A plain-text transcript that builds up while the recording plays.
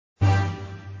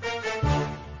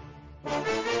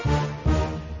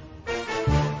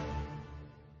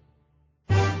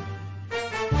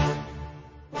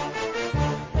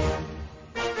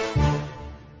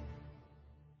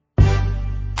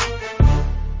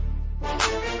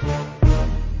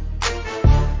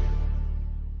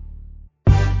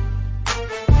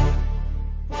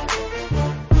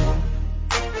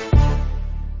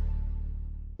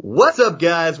What's up,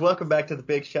 guys? Welcome back to the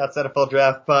Big Shots NFL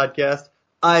Draft Podcast.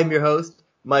 I'm your host,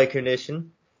 Mike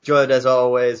and joined as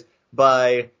always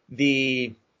by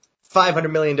the $500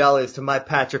 million to my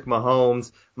Patrick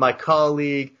Mahomes, my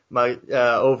colleague, my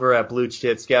over at Blue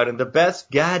Chip Scouting, the best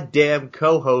goddamn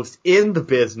co-host in the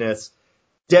business,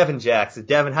 Devin Jackson.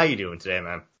 Devin, how you doing today,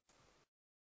 man?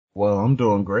 Well, I'm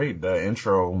doing great. The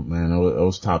intro, man, it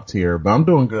was top tier, but I'm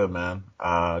doing good, man.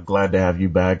 Glad to have you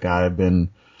back. I've been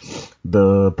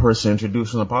the person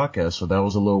introducing the podcast, so that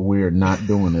was a little weird not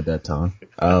doing it that time,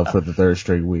 for the third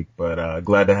straight week, but,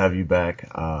 glad to have you back.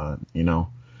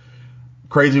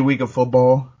 Crazy week of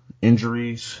football,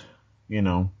 injuries,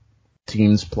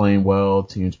 teams playing well,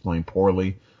 teams playing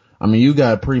poorly. I mean, you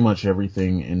got pretty much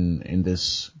everything in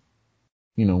this,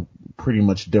 pretty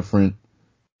much different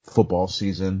football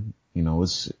season.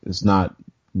 It's not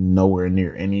nowhere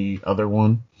near any other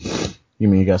one.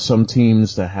 You got some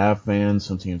teams that have fans,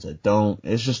 some teams that don't.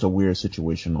 It's just a weird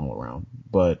situation all around.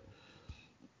 But,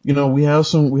 we have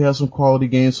some quality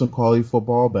games, some quality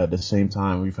football, but at the same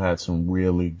time, we've had some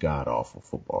really god-awful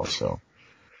football, so.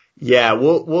 Yeah,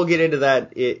 we'll get into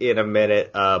that in a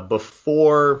minute.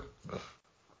 Before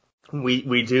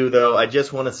we do, though, I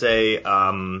just want to say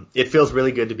it feels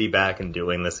really good to be back and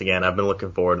doing this again. I've been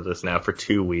looking forward to this now for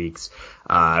 2 weeks.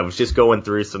 I was just going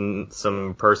through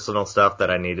some personal stuff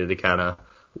that I needed to kind of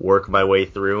work my way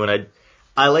through, and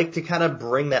I like to kind of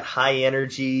bring that high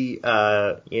energy,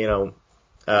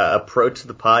 approach to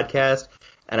the podcast,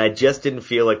 and I just didn't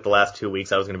feel like the last 2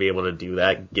 weeks I was going to be able to do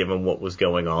that given what was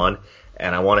going on.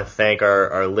 And I want to thank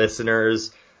our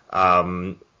listeners,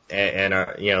 and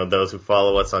our, those who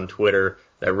follow us on Twitter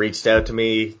that reached out to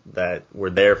me, that were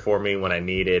there for me when I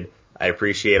needed. I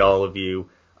appreciate all of you.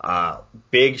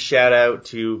 Big shout out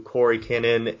to Corey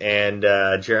Kinnan and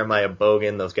Jeremiah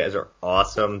Bogan. Those guys are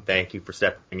awesome. Thank you for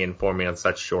stepping in for me on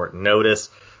such short notice.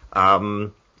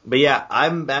 But yeah,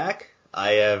 I'm back.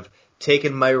 I have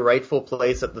taken my rightful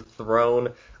place at the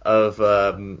throne of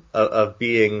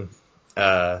being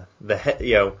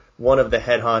one of the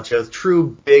head honchos,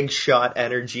 true big shot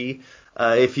energy,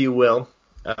 if you will.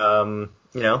 For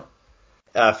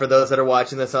those that are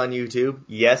watching this on YouTube,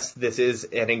 yes, this is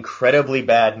an incredibly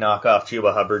bad knockoff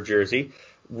Chuba Hubbard jersey,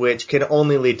 which can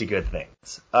only lead to good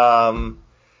things.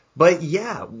 But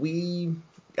yeah,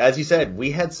 as you said,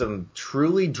 we had some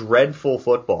truly dreadful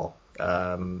football,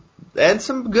 and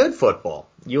some good football.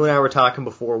 You and I were talking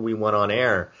before we went on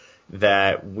air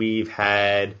that we've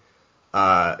had,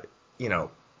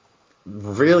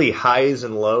 really highs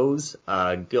and lows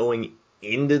going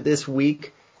into this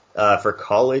week. For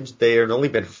college, there had only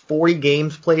been 40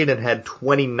 games played and had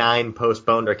 29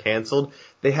 postponed or canceled.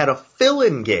 They had a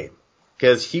fill-in game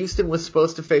because Houston was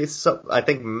supposed to face, I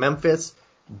think, Memphis.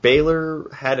 Baylor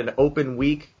had an open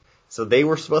week, so they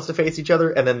were supposed to face each other,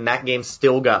 and then that game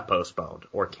still got postponed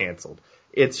or canceled.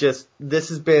 It's just, this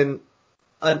has been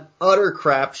an utter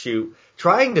crapshoot.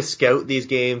 Trying to scout these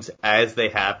games as they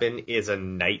happen is a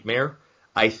nightmare.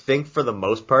 I think for the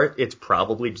most part, it's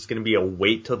probably just going to be a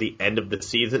wait till the end of the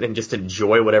season and just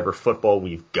enjoy whatever football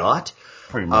we've got.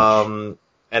 Pretty much.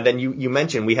 And then you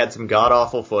mentioned we had some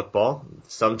god-awful football.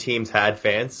 Some teams had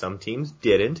fans, some teams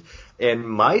didn't. And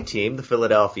my team, the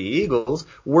Philadelphia Eagles,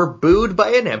 were booed by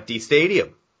an empty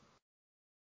stadium.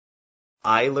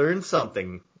 I learned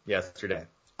something yesterday.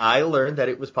 I learned that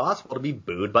it was possible to be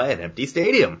booed by an empty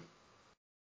stadium.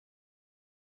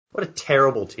 What a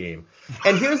terrible team.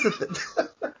 And here's the thing.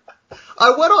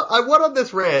 I went on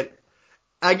this rant.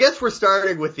 I guess we're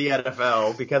starting with the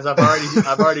NFL because I've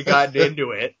already gotten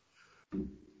into it.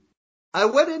 I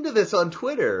went into this on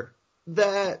Twitter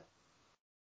that,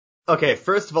 okay,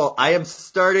 first of all, I am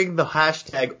starting the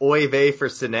hashtag Oy vey for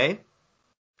Sine.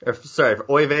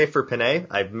 Oy vey for Penei.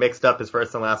 I've mixed up his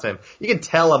first and last name. You can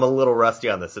tell I'm a little rusty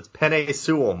on this. It's Penei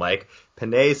Sewell, Mike.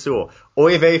 Penei Sewell.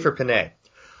 Oy vey for Penei.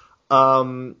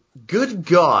 Good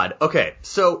God. Okay,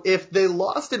 so if they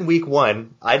lost in week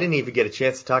 1, I didn't even get a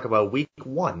chance to talk about week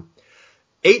 1.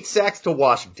 8 sacks to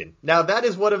Washington. Now that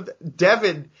is one of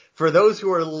Devin, for those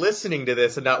who are listening to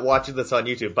this and not watching this on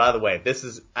YouTube, by the way, this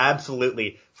is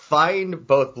absolutely fine,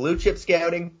 both Blue Chip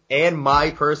Scouting and my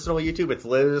personal YouTube. It's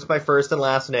literally just my first and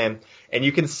last name. And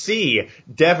you can see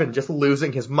Devin just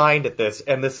losing his mind at this,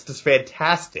 and this is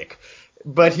fantastic.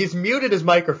 But he's muted his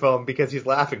microphone because he's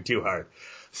laughing too hard.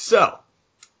 So,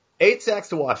 8 sacks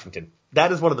to Washington.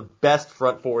 That is one of the best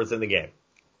front fours in the game.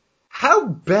 How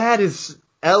bad is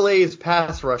LA's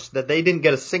pass rush that they didn't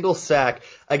get a single sack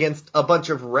against a bunch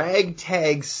of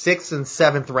ragtag 6th and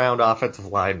 7th round offensive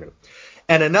linemen?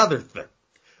 And another thing.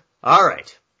 All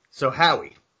right. So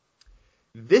Howie,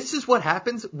 this is what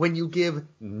happens when you give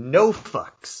no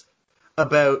fucks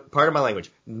about, pardon my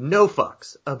language, no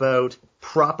fucks about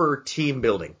proper team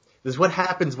building. This is what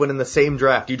happens when in the same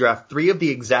draft you draft 3 of the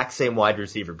exact same wide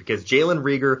receiver, because Jalen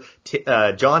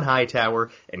Reagor, John Hightower,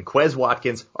 and Quez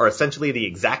Watkins are essentially the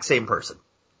exact same person.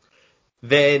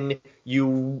 Then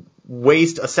you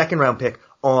waste a second round pick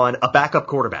on a backup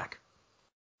quarterback.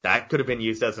 That could have been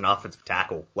used as an offensive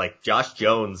tackle. Like, Josh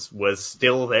Jones was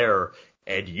still there,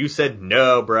 and you said,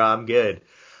 no, bro, I'm good.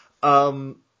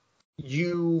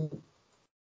 You,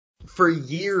 for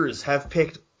years, have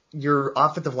picked your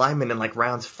offensive linemen in like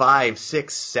rounds 5,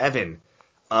 6, 7.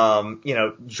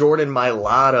 Jordan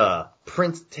Mailata,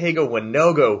 Prince Tega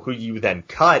Winogo, who you then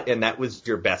cut, and that was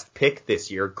your best pick this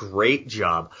year. Great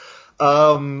job.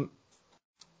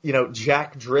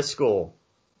 Jack Driscoll.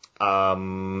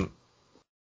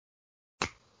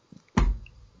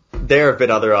 There have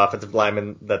been other offensive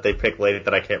linemen that they picked late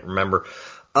that I can't remember.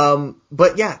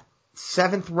 But yeah,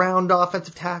 7th round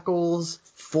offensive tackles,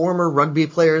 former rugby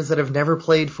players that have never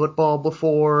played football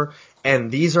before, and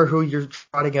these are who you're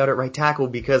trotting out at right tackle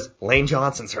because Lane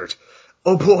Johnson's hurt.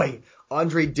 Oh boy,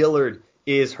 Andre Dillard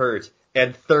is hurt,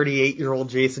 and 38-year-old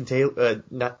Jason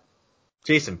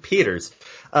Peters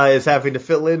is having to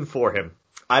fill in for him.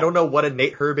 I don't know what a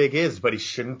Nate Herbig is, but he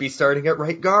shouldn't be starting at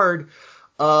right guard.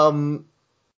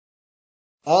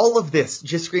 All of this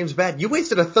just screams bad. You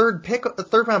wasted a third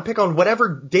round pick on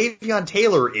whatever Davion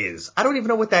Taylor is. I don't even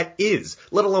know what that is,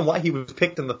 let alone why he was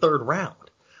picked in the 3rd round.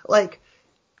 Like,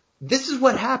 this is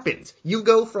what happens. You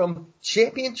go from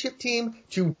championship team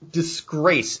to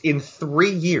disgrace in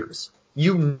 3 years.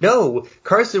 You know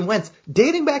Carson Wentz,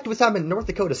 dating back to his time in North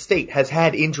Dakota State, has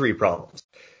had injury problems.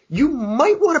 You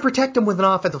might want to protect him with an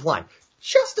offensive line.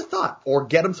 Just a thought. Or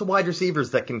get him some wide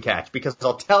receivers that can catch. Because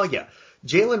I'll tell you,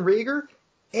 Jalen Reagor,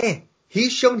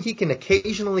 he's shown he can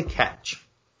occasionally catch.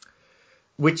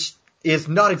 Which is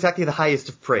not exactly the highest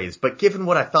of praise. But given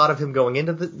what I thought of him going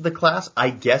into the class,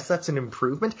 I guess that's an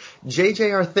improvement.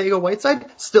 JJ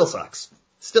Arcega-Whiteside still sucks.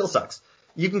 Still sucks.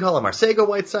 You can call him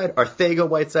Arcega-Whiteside,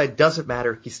 Arcega-Whiteside, doesn't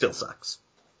matter, he still sucks.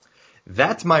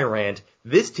 That's my rant.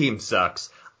 This team sucks.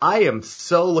 I am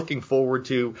so looking forward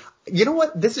to... You know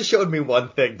what? This has showed me one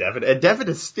thing, Devin, and Devin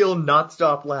has still not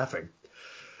stopped laughing.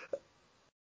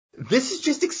 This has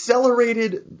just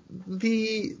accelerated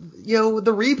the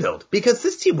rebuild, because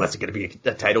this team wasn't going to be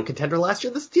a title contender last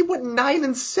year. This team went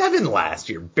 9-7 last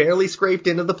year, barely scraped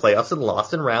into the playoffs and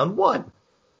lost in round 1.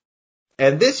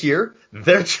 And this year,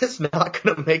 they're just not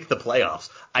going to make the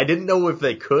playoffs. I didn't know if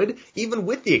they could, even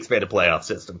with the expanded playoff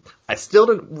system. I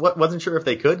still wasn't sure if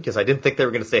they could, because I didn't think they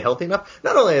were going to stay healthy enough.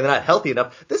 Not only are they not healthy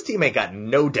enough, this team ain't got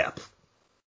no depth.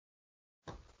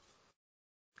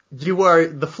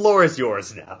 The floor is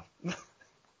yours now.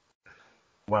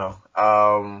 Well,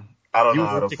 I don't know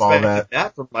how to follow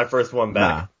that from my first one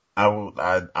back. I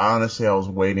honestly, I was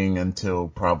waiting until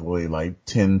probably like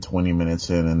 10, 20 minutes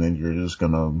in, and then you're just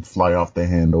gonna fly off the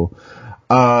handle.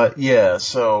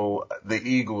 So the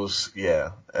Eagles,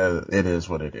 it is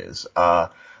what it is.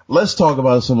 Let's talk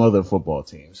about some other football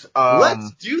teams.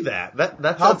 Let's do that.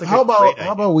 That sounds how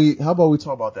about we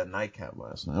talk about that nightcap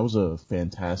last night? That was a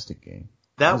fantastic game.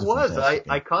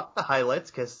 I caught the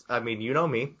highlights because, I mean, you know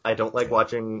me. I don't like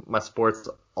watching my sports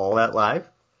all that live.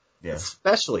 Yeah.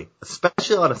 Especially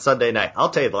on a Sunday night. I'll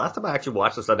tell you, the last time I actually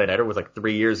watched a Sunday nighter was like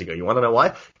 3 years ago. You want to know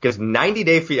why? Because 90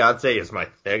 Day Fiancé is my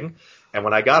thing. And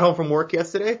when I got home from work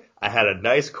yesterday, I had a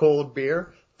nice cold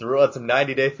beer, threw out some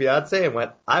 90 Day Fiancé, and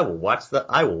went, I will watch the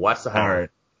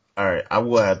highlight. All right. I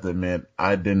will have to admit,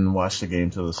 I didn't watch the game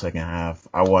till the second half.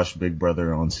 I watched Big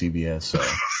Brother on CBS, so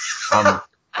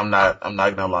I'm not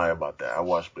gonna lie about that. I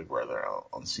watched Big Brother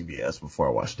on CBS before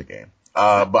I watched the game.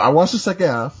 But I watched the second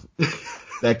half.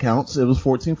 That counts. It was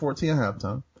 14-14 at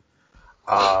halftime.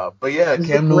 But yeah, this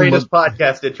Cam Newton. Greatest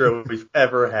podcast intro we've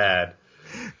ever had.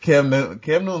 Cam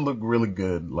Newton looked really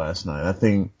good last night. I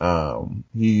think,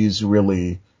 he's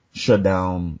really shut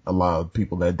down a lot of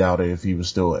people that doubted if he was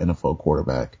still an NFL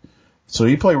quarterback. So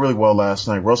he played really well last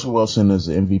night. Russell Wilson is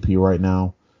the MVP right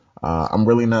now. I'm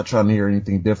really not trying to hear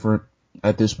anything different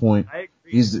at this point. I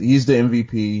agree. He's the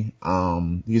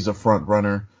MVP. He's a front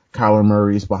runner. Kyler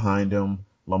Murray's behind him.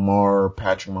 Lamar,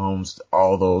 Patrick Mahomes,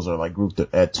 all those are like grouped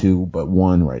at 2, but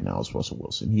 1 right now is Russell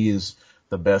Wilson. He is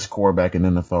the best quarterback in the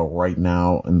NFL right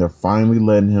now, and they're finally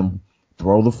letting him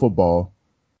throw the football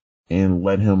and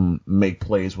let him make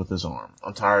plays with his arm.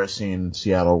 I'm tired of seeing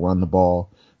Seattle run the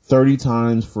ball 30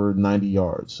 times for 90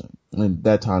 yards, and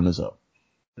that time is up.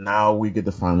 Now we get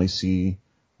to finally see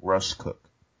Russ cook.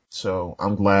 So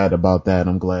I'm glad about that.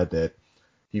 I'm glad that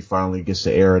he finally gets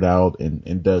to air it out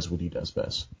and does what he does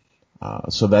best.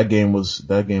 So that game was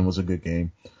a good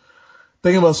game.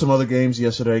 Thinking about some other games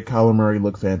yesterday, Kyler Murray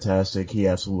looked fantastic. He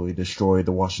absolutely destroyed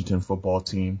the Washington football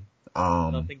team.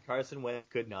 Nothing Carson Wentz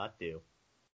could not do.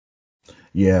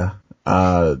 Yeah.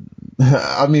 I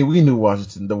mean, we knew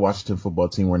the Washington football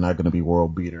team were not going to be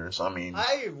world beaters. I mean,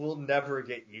 I will never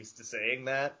get used to saying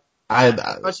that.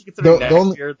 Especially considering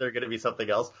next year they're going to be something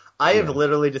else. I have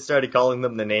literally just started calling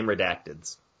them the name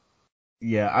redacteds.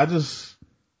 Yeah, I just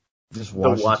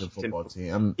Washington football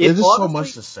team. It's just honestly, so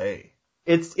much to say.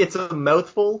 It's a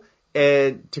mouthful,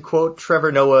 and to quote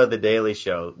Trevor Noah of The Daily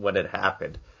Show when it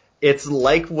happened, it's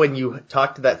like when you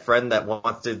talk to that friend that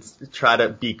wants to try to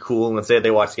be cool and say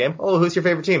they watch the game. Oh, who's your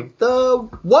favorite team? The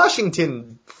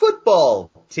Washington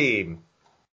football team.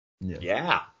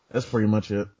 Yeah. That's pretty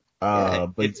much it.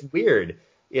 But it's weird.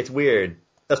 It's weird.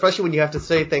 Especially when you have to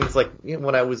say things like,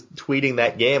 when I was tweeting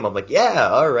that game, I'm like, yeah,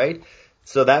 alright.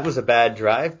 So that was a bad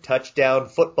drive. Touchdown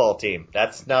football team.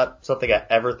 That's not something I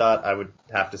ever thought I would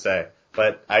have to say.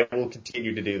 But I will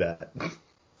continue to do that.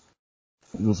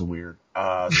 It was weird.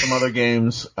 Some other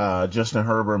games, Justin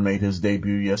Herbert made his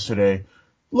debut yesterday.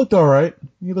 Looked alright.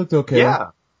 He looked okay.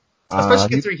 Yeah. Especially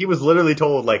considering he was literally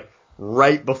told,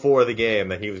 right before the game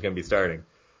that he was going to be starting.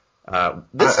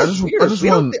 This is weird.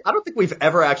 I don't think we've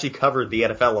ever actually covered the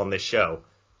NFL on this show.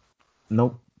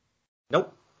 Nope.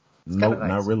 Nice.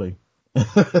 Not really.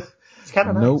 It's kind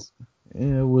of nice. Nope.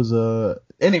 It was,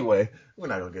 anyway, we're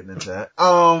not going to get into that.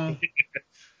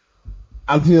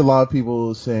 I feel a lot of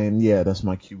people saying, yeah, that's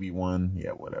my QB1.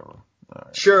 Yeah, whatever.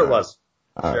 Right. Sure it was.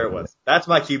 That's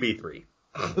my QB3.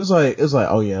 It's like,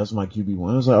 oh yeah, that's my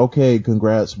QB1. It's like, okay,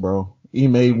 congrats, bro. He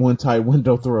made one tight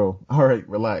window throw. All right,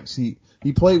 relax. He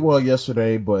played well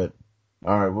yesterday, but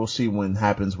all right, we'll see what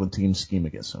happens when teams scheme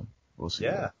against him. We'll see.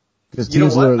 Yeah. Because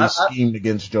teams literally schemed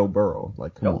against Joe Burrow.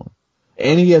 Like, come on.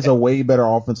 And he has a way better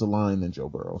offensive line than Joe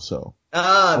Burrow, so.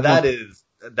 That is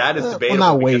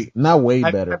debatable. Well, not way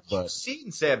better, have but. You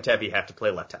seen Sam Tebby have to play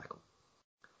left tackle?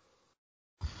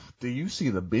 Do you see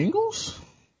the Bengals?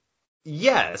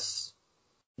 Yes.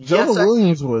 Joe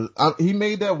Williams he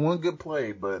made that one good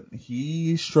play, but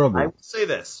he struggled. I will say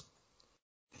this.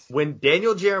 When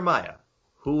Daniel Jeremiah,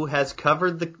 who has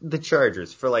covered the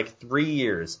Chargers for 3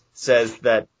 years, says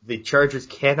that the Chargers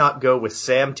cannot go with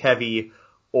Sam Tebby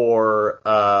or,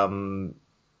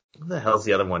 what the hell's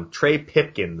the other one? Trey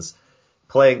Pipkins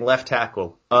playing left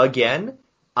tackle again,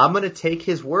 I'm going to take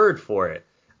his word for it.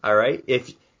 All right.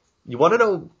 If you want to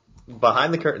know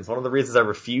behind the curtains, one of the reasons I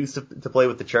refuse to play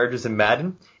with the Chargers in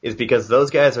Madden is because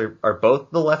those guys are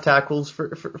both the left tackles for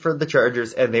the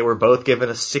Chargers, and they were both given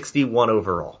a 61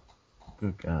 overall.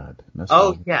 Good God.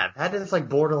 Yeah. That is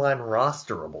borderline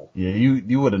rosterable. Yeah.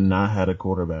 You would have not had a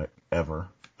quarterback ever.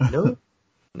 No.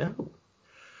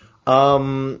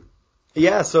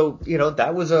 Yeah, so,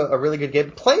 that was a really good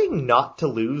game. Playing not to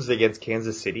lose against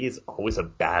Kansas City is always a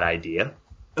bad idea.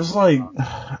 It's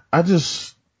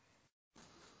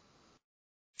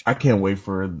I can't wait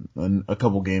for a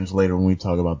couple games later when we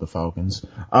talk about the Falcons.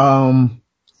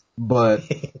 But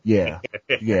yeah,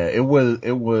 it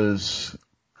was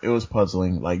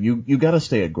puzzling. You gotta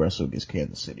stay aggressive against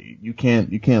Kansas City. You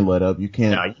can't let up. You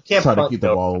can't try to keep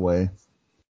the ball away.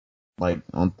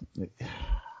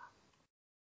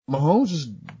 Mahomes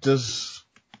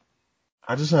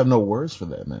I just have no words for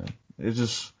that, man. It's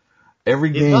just every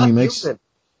game he makes a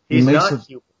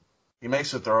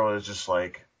throw. It's just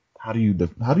how do you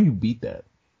beat that?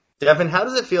 Devin, how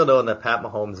does it feel knowing that Pat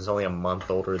Mahomes is only a month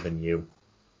older than you?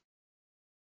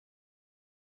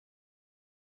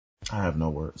 I have no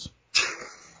words.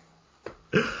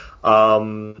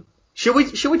 Should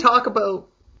we talk about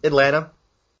Atlanta?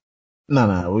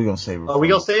 No, we're gonna save it. Oh, we're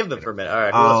gonna save them for a minute. All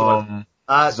right. Who else you want?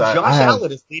 Josh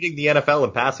Allen is leading the NFL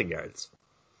in passing yards.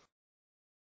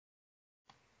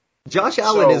 Josh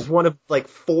Allen is one of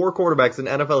 4 quarterbacks in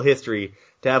NFL history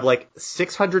to have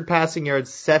 600 passing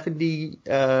yards, 70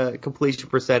 completion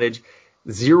percentage,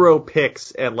 0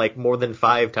 picks, and more than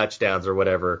 5 touchdowns or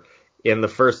whatever in the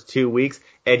first 2 weeks.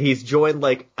 And he's joined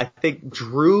I think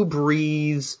Drew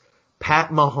Brees,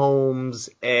 Pat Mahomes,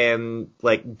 and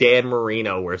Dan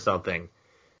Marino or something.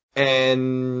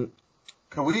 And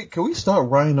can we start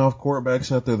writing off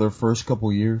quarterbacks after their first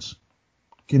couple years?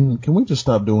 Can we just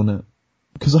stop doing that?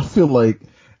 Because I feel like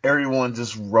everyone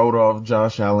just wrote off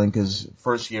Josh Allen because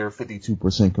first year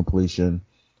 52% completion,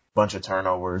 bunch of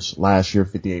turnovers. Last year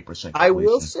 58% completion. I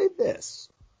will say this.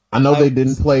 I know they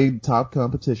didn't play top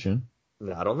competition.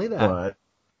 Not only that, but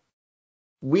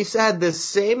we had this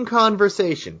same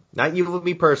conversation. Not you and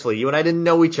me personally. You and I didn't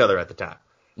know each other at the time.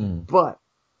 But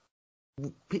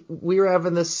we were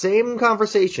having the same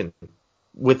conversation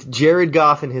with Jared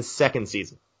Goff in his second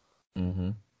season. Mm-hmm.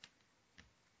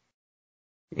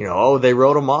 They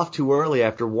wrote him off too early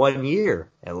after 1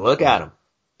 year. And look at him.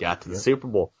 Got to the Super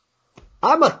Bowl.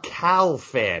 I'm a Cal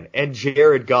fan, and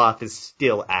Jared Goff is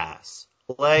still ass.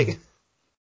 Like,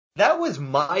 that was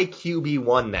my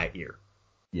QB1 that year.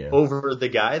 Yeah. Over the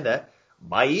guy that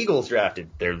my Eagles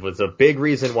drafted. There was a big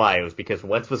reason why. It was because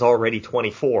Wentz was already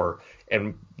 24,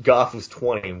 and Goff was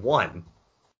 21.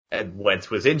 And Wentz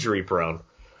was injury prone.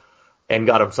 And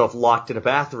got himself locked in a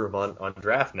bathroom on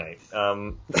draft night.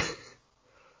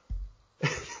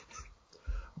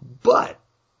 But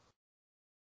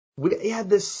we had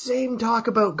the same talk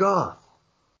about Goff,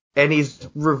 and he's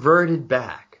reverted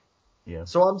back. Yeah.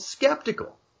 So I'm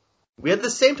skeptical. We had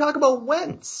the same talk about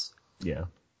Wentz. Yeah.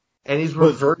 And he's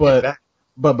reverted back.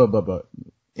 But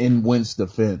in Wentz's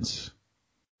defense,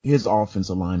 his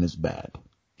offensive line is bad.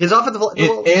 His offensive line,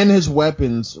 and his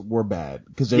weapons were bad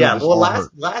because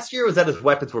last year was that his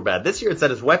weapons were bad. This year it's that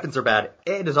his weapons are bad,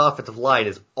 and his offensive line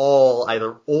is all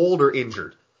either old or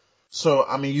injured. So,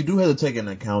 I mean, you do have to take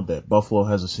into account that Buffalo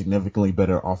has a significantly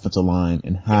better offensive line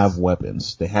and have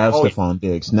weapons. They have Stephon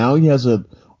Diggs. Now he has a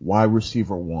wide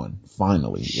receiver one,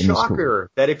 finally.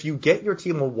 Shocker that if you get your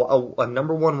team a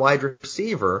number one wide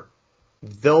receiver,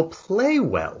 they'll play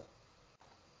well.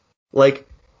 Like,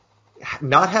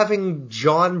 not having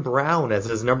John Brown as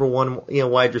his number one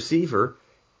wide receiver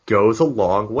goes a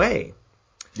long way.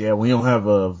 Yeah, we don't have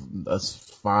a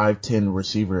 5'10"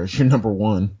 receiver as your number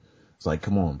one. It's like,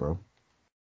 come on, bro.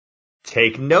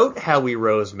 Take note, Howie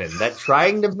Roseman, that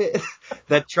trying to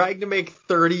make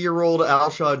 30-year-old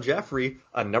Alshon Jeffrey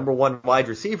a number one wide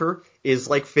receiver is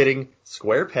like fitting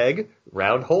square peg,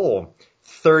 round hole.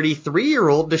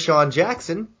 33-year-old Deshaun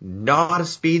Jackson, not a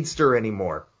speedster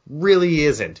anymore. Really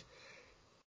isn't.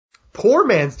 Poor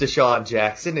man's Deshaun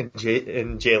Jackson and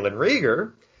Jalen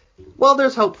Reagor, well,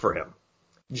 there's hope for him.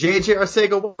 J.J.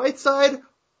 Arcega-Whiteside,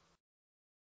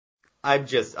 I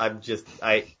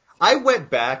went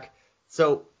back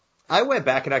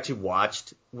and actually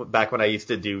watched back when I used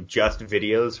to do just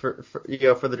videos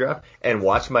for the draft and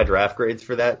watched my draft grades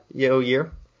for that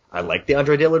year. I like the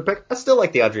Andre Dillard pick. I still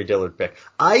like the Andre Dillard pick.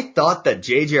 I thought that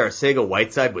J.J.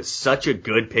 Arcega-Whiteside was such a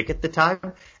good pick at the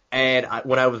time, and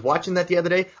when I was watching that the other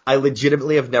day, I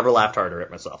legitimately have never laughed harder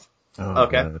at myself. Oh,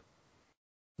 okay, God.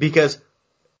 Because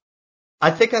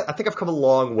I think I've come a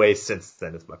long way since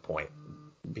then. Is my point.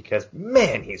 Because,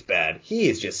 man, he's bad. He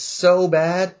is just so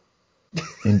bad.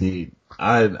 Indeed.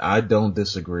 I don't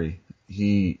disagree.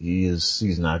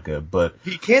 He's not good, but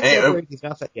you can't say he's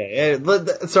not that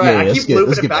good. Sorry, I keep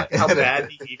looping it back to how bad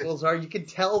the Eagles are. You can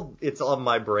tell it's on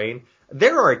my brain.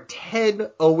 There are 10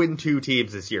 0-2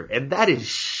 teams this year, and that is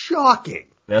shocking.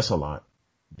 That's a lot.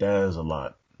 That is a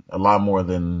lot. A lot more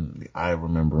than I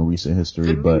remember in recent history.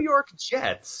 The New York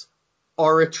Jets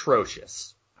are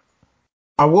atrocious.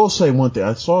 I will say one thing.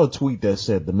 I saw a tweet that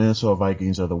said the Minnesota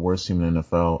Vikings are the worst team in the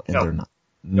NFL, and they're not.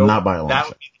 Nope. Not by a long shot. That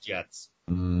would be the Jets.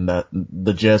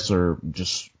 The Jets are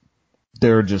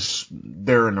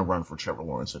they're in a run for Trevor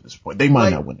Lawrence at this point. They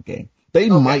might not win a game. They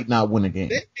might not win a game.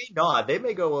 They may not. They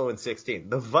may go 0-16.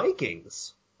 The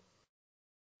Vikings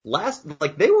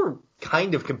they were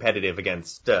kind of competitive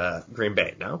against Green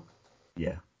Bay, no?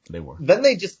 Yeah, they were. Then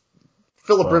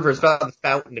Phillip Rivers found the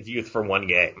fountain of youth for one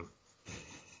game.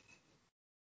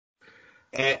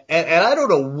 And I don't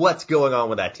know what's going on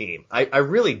with that team. I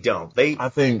really don't. I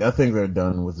think they're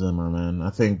done with Zimmer, man. I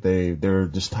think they're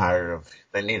just tired of.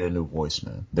 They need a new voice,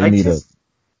 man. They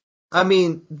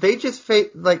just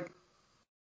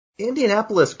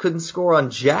Indianapolis couldn't score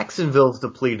on Jacksonville's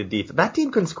depleted defense. That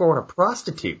team couldn't score on a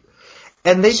prostitute,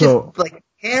 and they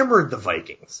hammered the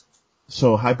Vikings.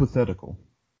 So hypothetical.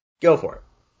 Go for it.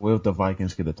 What if the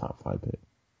Vikings get a top 5 pick?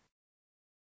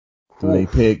 Do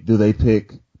they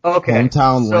pick? Okay.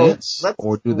 Hometown Lance,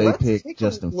 or do they pick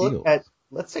Justin Fields?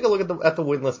 Let's take a look at the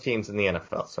winless teams in the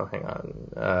NFL. So hang on.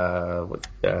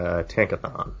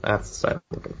 Tankathon. That's the site I'm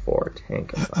looking for.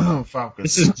 Tankathon. Falcons.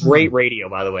 This is great radio,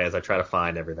 by the way, as I try to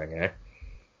find everything, eh?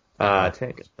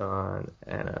 Tankathon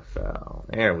NFL.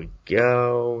 There we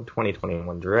go.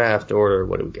 2021 draft order.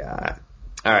 What do we got?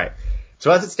 All right.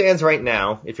 So as it stands right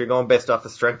now, if you're going based off the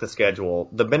strength of schedule,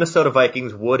 the Minnesota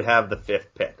Vikings would have the 5th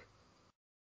pick.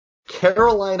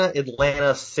 Carolina,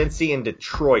 Atlanta, Cincy, and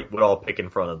Detroit would all pick in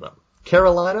front of them.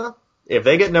 Carolina, if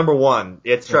they get number 1,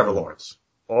 it's Trevor Lawrence.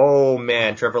 Oh,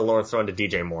 man, Trevor Lawrence throwing to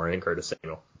DJ Moore and Curtis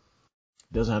Samuel.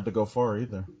 Doesn't have to go far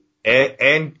either.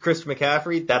 And Chris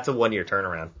McCaffrey, that's a 1-year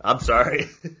turnaround. I'm sorry.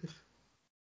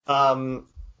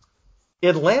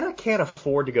 Atlanta can't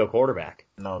afford to go quarterback.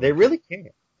 No, they really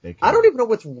can't. I don't even know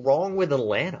what's wrong with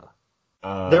Atlanta.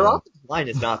 Their offensive line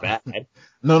is not bad.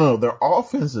 No, their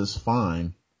offense is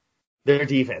fine. Their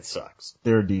defense sucks.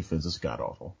 Their defense is god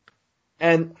awful.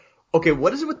 And, okay,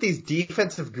 what is it with these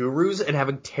defensive gurus and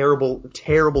having terrible,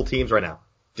 terrible teams right now?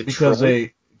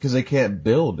 Detroit? Because they can't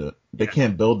build it. They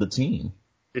can't build the team.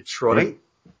 Detroit,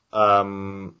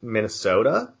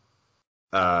 Minnesota,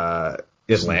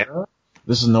 Atlanta.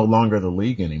 This is no longer the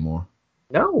league anymore.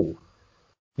 No.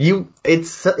 It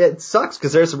sucks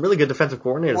because there's some really good defensive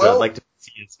coordinators that I'd like to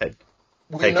see as head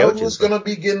We know who's going to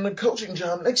be getting a coaching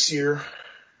job next year.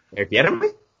 Are you kidding me?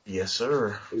 Yes,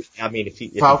 sir. I mean, if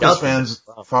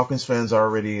Falcons fans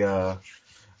already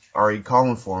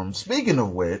calling for him. Speaking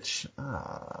of which,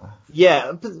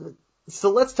 yeah.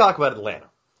 So let's talk about Atlanta.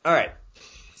 All right.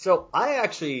 So I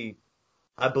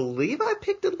believe I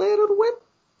picked Atlanta to win.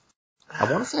 I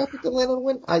want to say I picked Atlanta to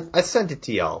win. I sent it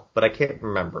to y'all, but I can't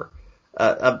remember.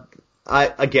 You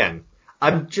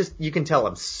can tell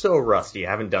I'm so rusty.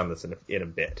 I haven't done this in a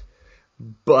bit.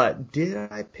 But did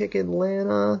I pick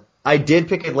Atlanta? I did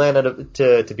pick Atlanta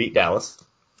to beat Dallas.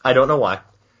 I don't know why,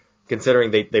 considering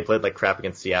they played like crap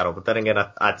against Seattle. But then again,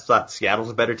 I thought Seattle's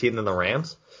a better team than the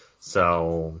Rams.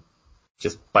 So,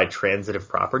 just by transitive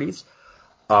properties.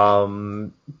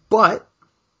 So I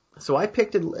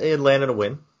picked Atlanta to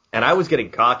win, and I was getting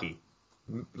cocky.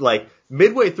 Like,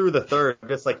 midway through the third,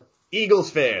 just like, Eagles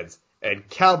fans and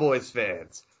Cowboys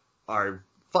fans are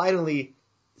finally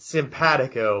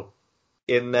simpatico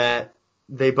in that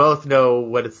they both know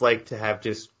what it's like to have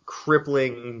just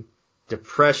crippling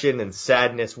depression and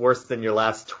sadness worse than your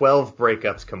last 12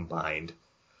 breakups combined.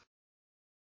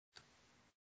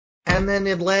 And then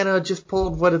Atlanta just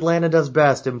pulled what Atlanta does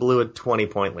best and blew a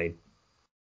 20-point lead.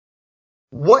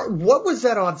 What was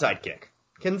that onside kick?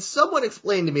 Can someone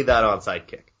explain to me that onside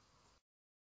kick?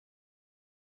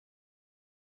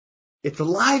 It's a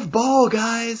live ball,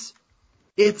 guys.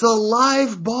 It's a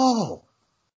live ball.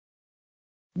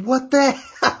 What the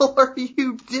hell are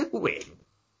you doing?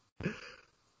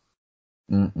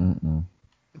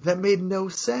 That made no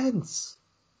sense.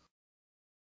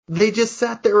 They just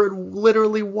sat there and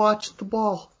literally watched the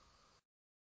ball.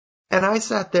 And I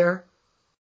sat there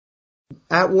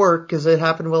at work, because it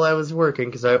happened while I was working,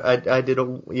 because I did a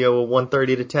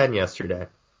 1:30 to 10 yesterday.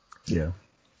 Yeah.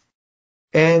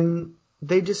 And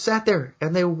they just sat there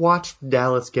and they watched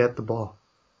Dallas get the ball.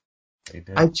 They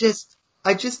did. I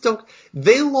just don't.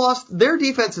 They lost. Their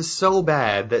defense is so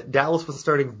bad that Dallas was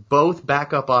starting both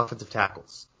backup offensive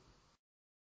tackles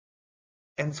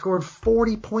and scored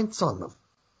 40 points on them.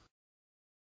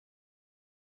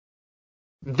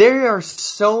 They are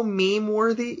so meme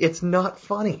worthy, it's not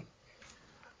funny.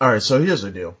 All right, so here's the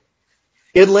deal.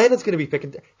 Atlanta's going to be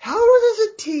picking. How does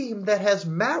a team that has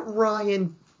Matt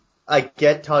Ryan? I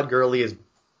get Todd Gurley is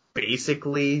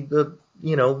basically the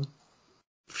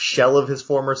shell of his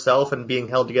former self and being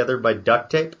held together by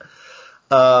duct tape.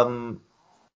 Julio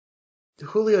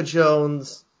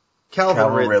Jones,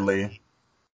 Calvin Ridley,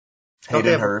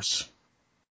 Hayden Hurst,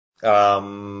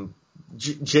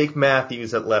 Jake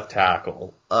Matthews at left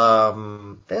tackle.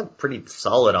 They have a pretty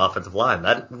solid offensive line.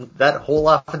 That whole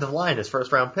offensive line is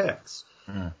first round picks.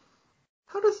 Mm.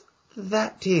 How does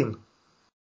that team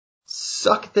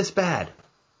suck this bad?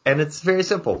 And it's very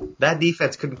simple. That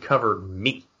defense couldn't cover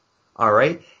me. All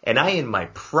right? And I, in my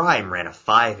prime, ran a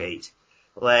 5.8.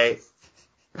 Like,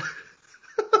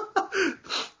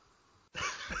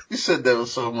 you said that with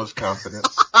so much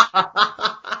confidence.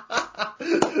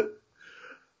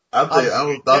 I thought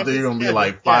you were gonna be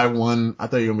like 5'1". I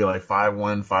thought you were gonna be like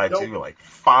 5'1", 5'2". Nope. You're like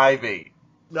 5'8".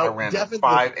 No, I ran a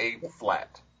 5'8"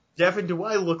 flat. Devin, do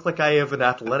I look like I have an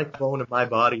athletic bone in my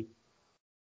body?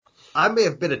 I may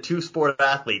have been a two-sport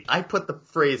athlete. I put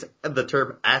the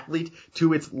term athlete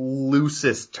to its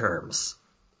loosest terms.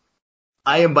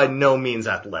 I am by no means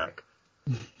athletic.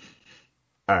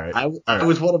 All right. I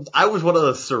was one of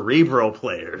the cerebral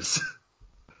players.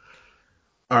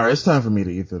 All right, it's time for me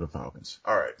to eat through the Falcons.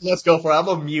 All right. Let's go for it. I'm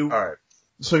a mute. All right.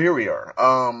 So here we are.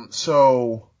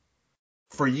 So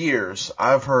for years,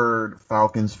 I've heard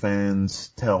Falcons fans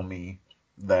tell me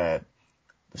that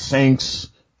the Saints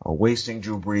are wasting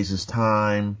Drew Brees'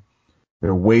 time.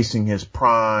 They're wasting his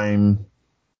prime.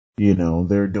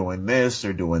 They're doing this,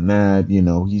 they're doing that.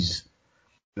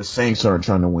 The Saints aren't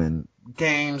trying to win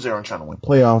games. They aren't trying to win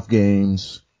playoff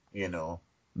games.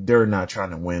 They're not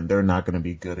trying to win. They're not going to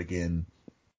be good again.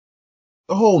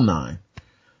 The whole nine.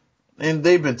 And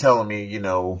they've been telling me,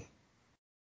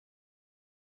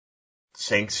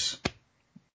 Saints,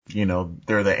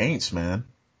 they're the Aints, man.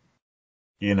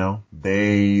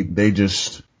 They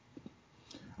just,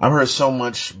 I've heard so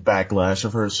much backlash.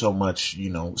 I've heard so much,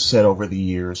 said over the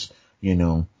years,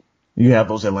 You have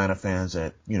those Atlanta fans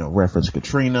that, reference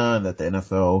Katrina and that the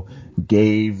NFL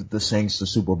gave the Saints the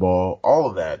Super Bowl, all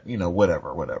of that,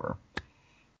 whatever.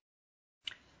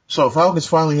 So Falcons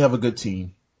finally have a good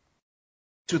team.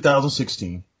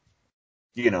 2016,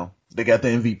 they got the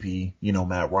MVP,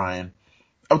 Matt Ryan,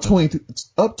 up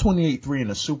 28-3 in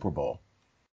the Super Bowl,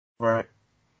 right?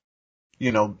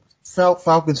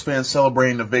 Falcons fans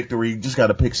celebrating the victory, just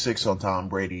got a pick 6 on Tom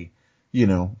Brady.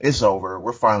 It's over.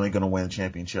 We're finally going to win a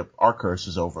championship. Our curse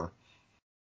is over.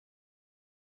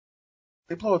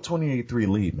 They blow a 28-3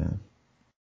 lead, man.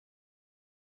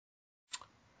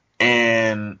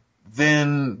 And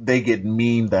then they get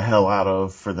memed the hell out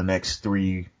of for the next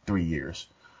three years.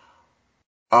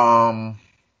 Then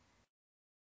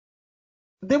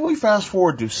we fast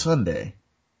forward to Sunday.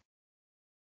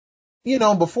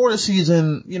 Before the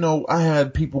season, I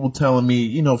had people telling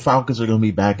me, Falcons are going to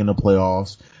be back in the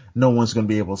playoffs. No one's going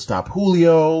to be able to stop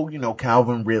Julio,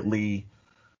 Calvin Ridley.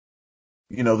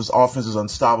 This offense is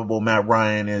unstoppable. Matt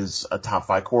Ryan is a top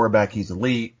 5 quarterback. He's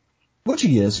elite, which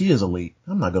he is. He is elite.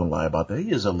 I'm not going to lie about that.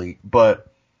 He is elite.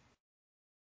 But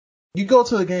you go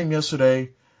to the game yesterday,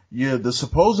 the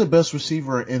supposed best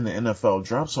receiver in the NFL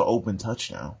drops an open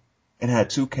touchdown and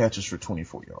had 2 catches for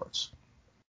 24 yards.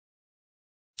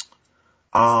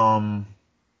 And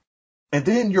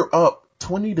then you're up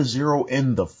 20-0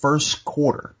 in the first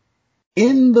quarter.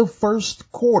 In the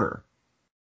first quarter.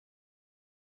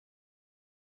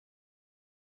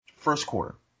 First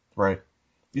quarter, right?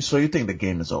 So you think the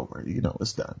game is over.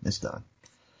 It's done. It's done.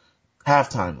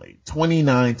 Halftime lead,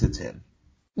 29-10.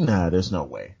 Nah, there's no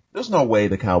way. There's no way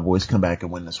the Cowboys come back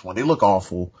and win this one. They look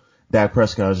awful. Dak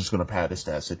Prescott is just going to pad his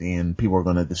stats at the end. People are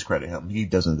going to discredit him. He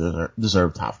doesn't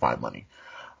deserve top 5 money.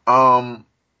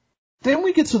 Then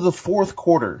we get to the fourth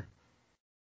quarter.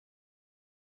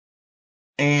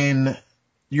 And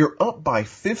you're up by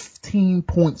 15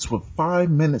 points with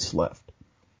 5 minutes left.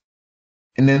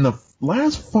 And in the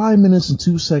last 5 minutes and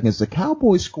 2 seconds, the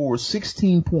Cowboys score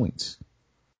 16 points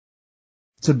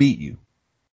to beat you.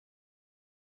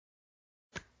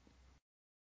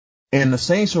 And the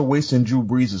Saints are wasting Drew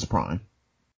Brees' prime.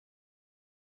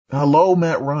 Hello,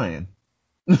 Matt Ryan.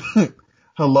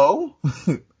 Hello?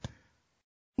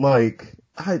 I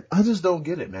just don't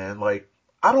get it, man.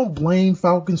 I don't blame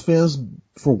Falcons fans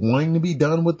for wanting to be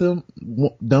done with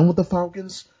the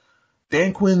Falcons.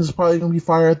 Dan Quinn's probably going to be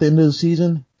fired at the end of the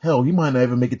season. Hell, he might not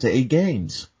even make it to 8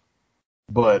 games.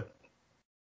 But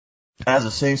as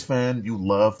a Saints fan, you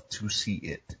love to see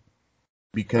it.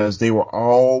 Because they were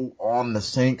all on the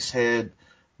Saints' head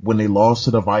when they lost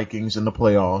to the Vikings in the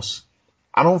playoffs.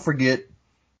 I don't forget.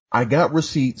 I got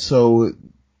receipts, so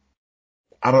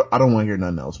I don't want to hear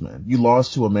nothing else, man. You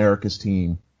lost to America's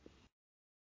team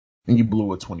and you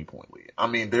blew a 20-point lead. I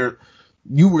mean,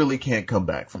 you really can't come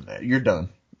back from that. You're done.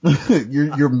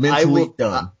 you're mentally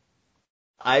done.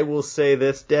 I will say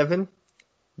this, Devin.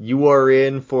 You are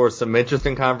in for some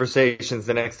interesting conversations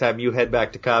the next time you head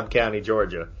back to Cobb County,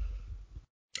 Georgia.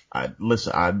 I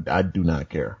do not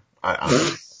care.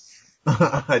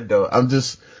 I don't. I'm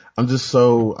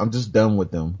just done with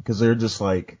them because they're just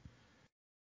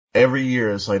every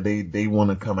year it's they want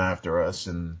to come after us,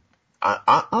 and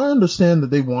I understand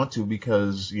that they want to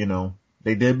because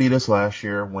they did beat us last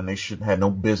year when they had no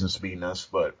business beating us,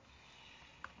 but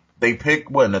they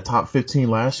picked in the top 15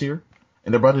 last year,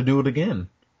 and they're about to do it again.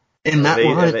 In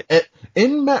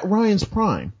Matt Ryan's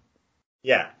prime.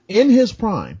 Yeah. In his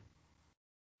prime.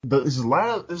 His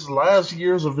last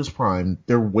years of his prime,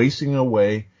 they're wasting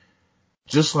away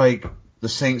just like the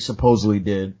Saints supposedly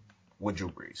did with Drew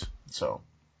Brees. So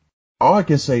all I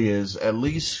can say is at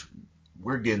least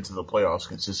we're getting to the playoffs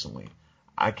consistently.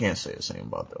 I can't say the same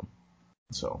about them.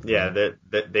 So yeah,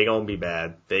 they gonna be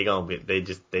bad. They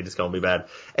just gonna be bad.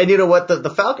 And you know what? The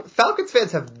Falcons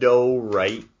fans have no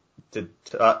right to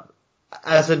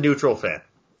as a neutral fan.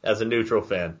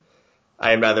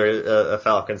 I am rather a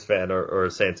Falcons fan or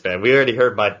a Saints fan. We already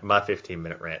heard my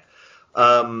 15-minute rant.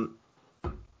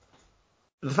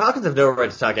 The Falcons have no right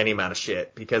to talk any amount of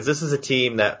shit because this is a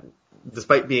team that,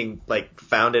 despite being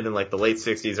founded in the late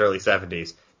 60s, early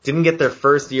 70s, didn't get their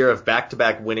first year of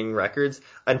back-to-back winning records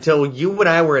until you and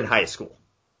I were in high school.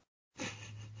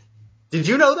 Did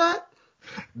you know that?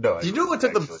 No. Did you know it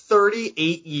took them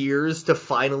 38 years to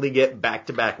finally get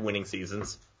back-to-back winning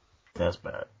seasons? That's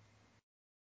bad.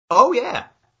 Oh, yeah.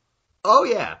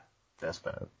 That's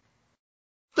bad.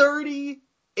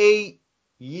 38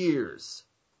 years.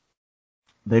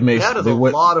 That is a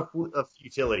lot of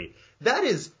futility. That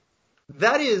is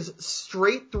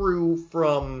straight through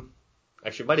from,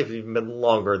 actually, it might have even been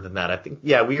longer than that. I think,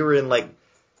 yeah, we were in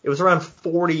It was around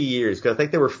 40 years, because I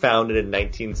think they were founded in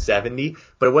 1970,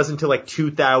 but it wasn't until like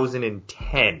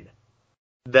 2010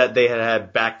 that they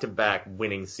had back-to-back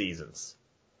winning seasons.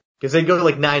 Because they'd go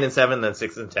like 9-7, then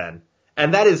 6-10.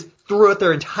 And that is throughout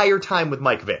their entire time with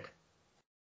Mike Vick.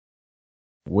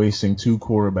 Wasting 2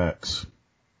 quarterbacks.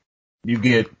 You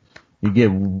get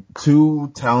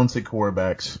 2 talented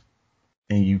quarterbacks,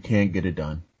 and you can't get it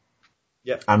done.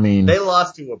 Yeah. I mean, they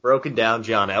lost to a broken down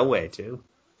John Elway too.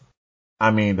 I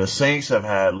mean, the Saints have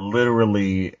had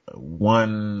literally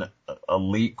one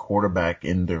elite quarterback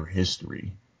in their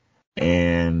history,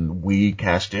 and we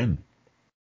cashed in.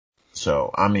 So,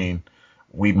 I mean,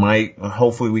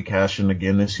 hopefully we cash in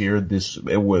again this year.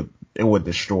 It would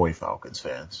destroy Falcons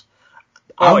fans.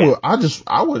 I just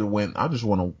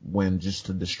want to win just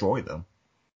to destroy them.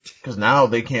 Cause now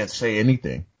they can't say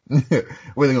anything.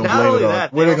 Where they gonna blame it on?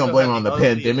 Where they gonna blame it on the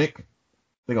pandemic?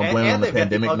 They're gonna blame it on the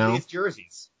pandemic now? And they've got the ugliest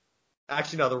jerseys.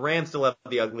 Actually, no, the Rams still have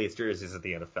the ugliest jerseys of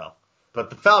the NFL. But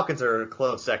the Falcons are a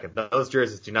close second. Those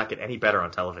jerseys do not get any better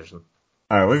on television.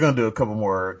 All right, we're gonna do a couple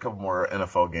more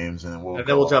NFL games, and then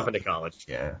we'll jump into college.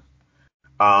 Yeah.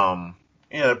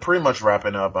 Pretty much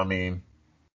wrapping up. I mean,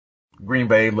 Green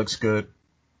Bay looks good.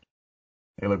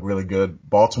 They look really good.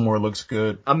 Baltimore looks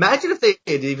good. Imagine if they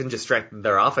had even just strengthened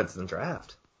their offense in the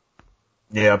draft.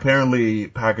 Yeah, apparently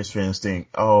Packers fans think,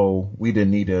 we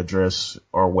didn't need to address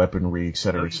our weaponry, et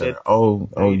cetera, et cetera.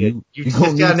 You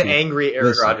just got an angry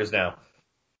Aaron Rodgers now.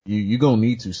 You gonna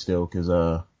need to still, cause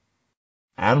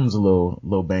Adam's a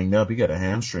little banged up. He got a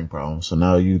hamstring problem, so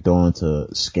now you throwing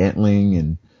to Scantling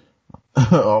and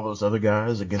all those other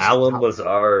guys against Alan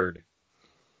Lazard.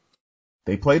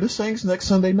 They play the Saints next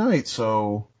Sunday night,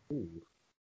 so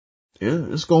yeah,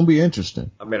 it's gonna be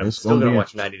interesting. I mean, I'm still gonna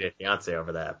watch 90 Day Fiancé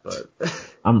over that, but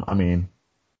I'm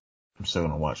still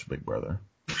gonna watch Big Brother.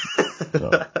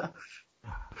 So.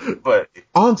 But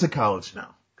on to college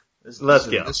now. Let's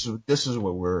go. This is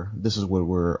what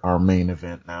we're our main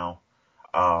event now.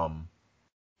 College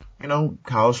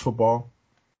football.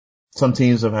 Some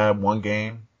teams have had 1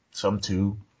 game, some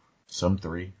 2, some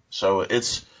 3. So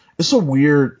it's a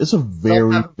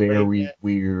very, very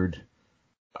weird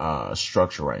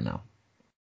structure right now.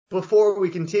 Before we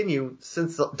continue,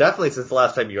 definitely since the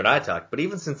last time you and I talked, but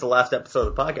even since the last episode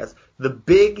of the podcast, the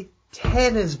Big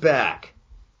Ten is back.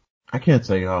 I can't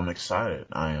tell you how I'm excited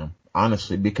I am,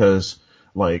 honestly, because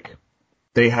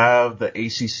they have the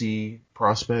ACC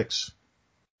prospects,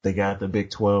 they got the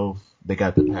Big 12, they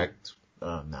got the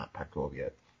not Pac-12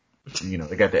 yet.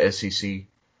 They got the SEC.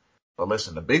 But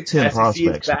listen, the Big Ten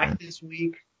prospects is back this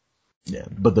week. Yeah,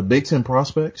 but the Big Ten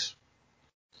prospects,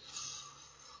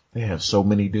 they have so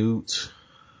many dudes.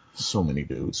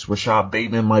 Rashad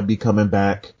Bateman might be coming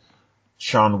back.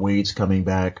 Sean Wade's coming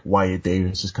back. Wyatt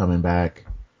Davis is coming back.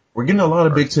 We're getting a lot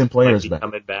of Big Ten players back.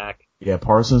 Coming back. Yeah,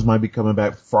 Parsons might be coming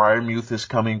back. Freiermuth is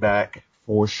coming back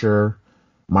for sure.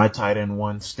 My tight end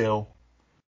one still.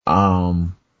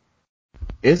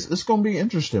 It's gonna be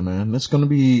interesting, man. It's gonna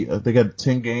be they got a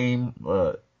 10-game,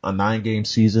 a 9-game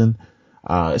season.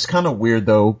 It's kind of weird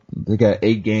though. They got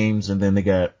 8 games, and then they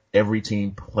got every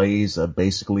team plays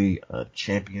basically a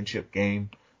championship game.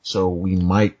 So we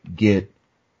might get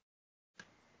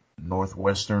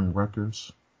Northwestern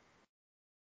Rutgers.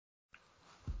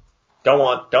 Don't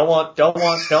want. Do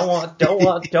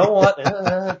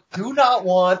not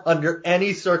want under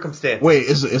any circumstances. Wait,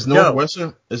 is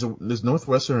Northwestern is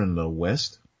Northwestern in the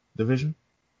West Division?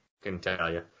 Can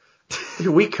tell you.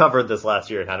 We covered this last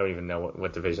year, and I don't even know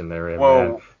what division they're in. Well,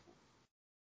 man.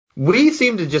 We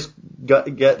seem to just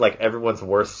get like everyone's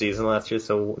worst season last year.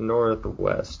 So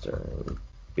Northwestern,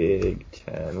 Big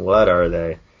Ten. What are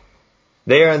they?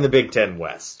 They are in the Big Ten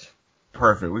West.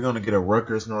 Perfect. We're going to get a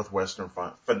Rutgers Northwestern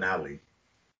finale.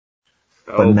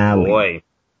 Oh, boy.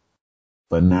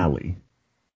 Finale.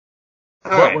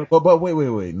 But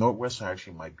wait. Northwestern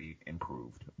actually might be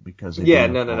improved because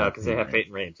because they have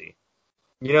Peyton Ramsey.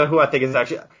 You know who I think is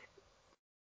actually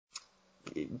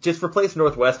just replace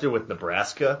Northwestern with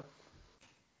Nebraska,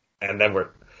 and then we're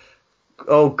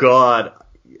oh god.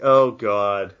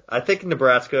 I think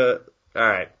Nebraska. All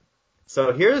right.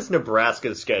 So here's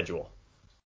Nebraska's schedule.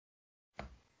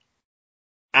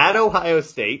 At Ohio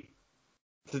State,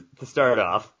 to start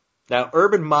off. Now,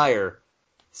 Urban Meyer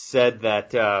said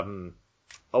that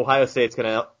Ohio State's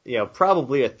going to,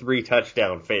 probably a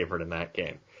 3-touchdown favorite in that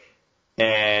game.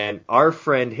 And our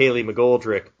friend Haley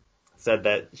McGoldrick said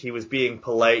that he was being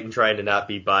polite and trying to not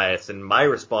be biased. And my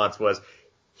response was,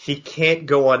 he can't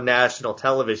go on national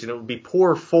television. It would be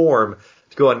poor form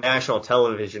to go on national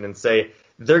television and say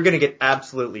they're going to get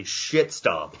absolutely shit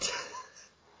stomped.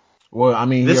 Well, I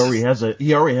mean, he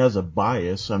already has a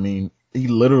bias. I mean, he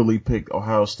literally picked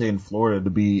Ohio State and Florida to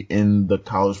be in the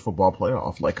college football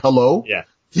playoff. Like, hello? Yeah.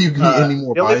 Do you get any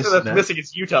more the only bias thing than that's that? missing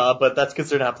is Utah, but that's because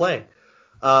they're not playing.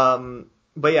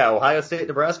 But yeah, Ohio State,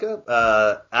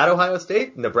 Nebraska. At Ohio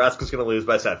State, Nebraska's going to lose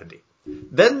by 70.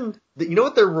 Then, you know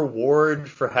what their reward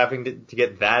for having to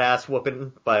get that ass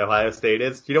whooping by Ohio State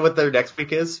is? Do you know what their next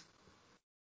week is?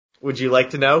 Would you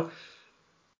like to know?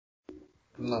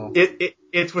 No.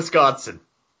 It's Wisconsin.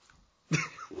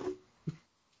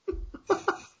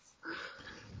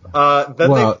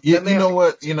 Well, you know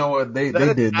what? They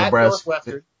did Nebraska.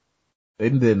 Northwestern. They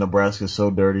did Nebraska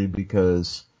so dirty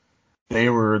because they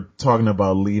were talking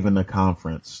about leaving the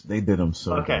conference. They did them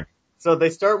so dirty. So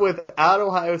they start with at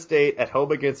Ohio State, at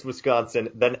home against Wisconsin,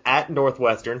 then at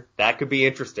Northwestern. That could be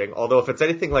interesting. Although if it's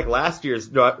anything like last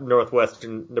year's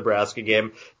Northwestern-Nebraska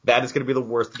game, that is going to be the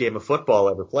worst game of football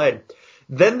ever played.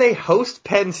 Then they host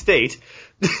Penn State.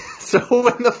 So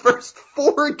in the first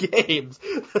 4 games,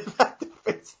 they have to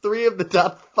face 3 of the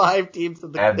top 5 teams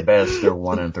in the At best, they're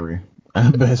 1-3.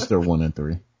 At best, they're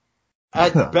 1-3.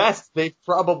 At best, they've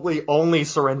probably only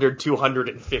surrendered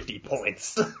 250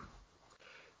 points.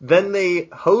 Then they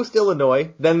host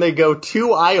Illinois. Then they go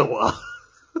to Iowa.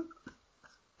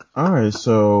 All right,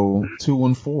 so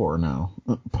 2-4 now,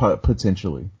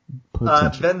 potentially.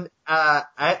 Then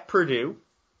at Purdue,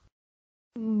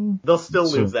 they'll still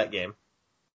lose that game.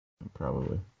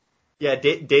 Probably. Yeah,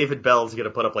 David Bell's going to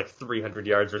put up like 300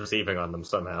 yards receiving on them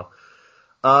somehow.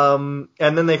 And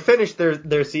then they finish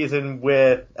their season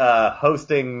with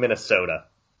hosting Minnesota.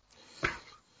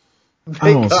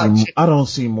 I don't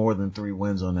see more than 3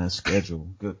 wins on that schedule.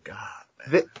 Good God,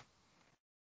 man.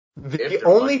 The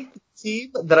only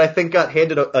team that I think got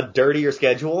handed a dirtier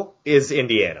schedule is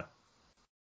Indiana.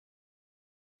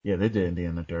 Yeah, they did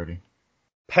Indiana dirty.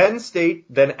 Penn State,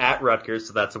 then at Rutgers,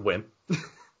 so that's a win.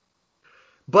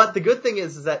 But the good thing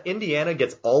is that Indiana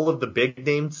gets all of the big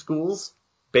name schools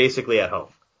basically at home.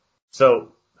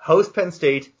 So host Penn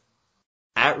State,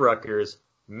 at Rutgers,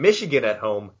 Michigan at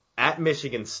home, at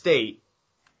Michigan State,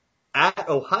 at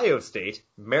Ohio State,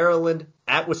 Maryland,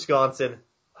 at Wisconsin,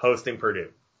 hosting Purdue.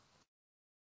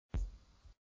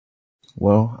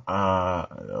 Well,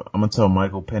 I'm gonna tell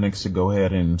Michael Penix to go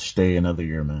ahead and stay another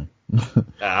year, man.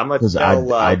 I'm gonna tell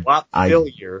Wap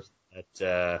Fillier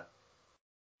that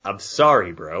I'm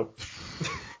sorry, bro.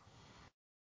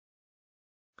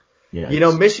 Yeah, you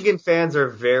know, Michigan fans are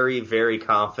very, very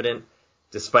confident,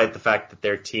 despite the fact that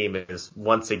their team is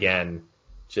once again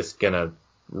just gonna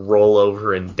roll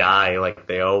over and die like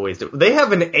they always do. They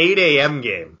have an 8 a.m.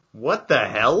 game. What the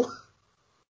hell?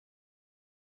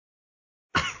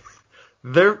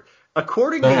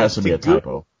 According that has to be a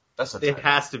typo. That's a typo. It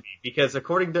has to be, because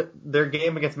according to their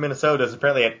game against Minnesota is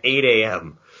apparently at 8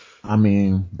 a.m. I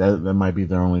mean, that might be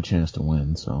their only chance to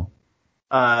win, so.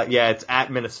 Yeah, it's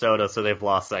at Minnesota, so they've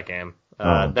lost that game.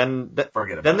 Then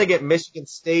they get Michigan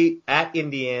State, at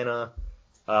Indiana,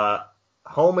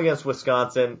 home against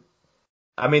Wisconsin.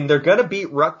 I mean, they're gonna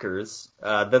beat Rutgers.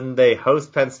 Then they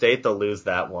host Penn State, they'll lose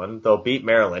that one. They'll beat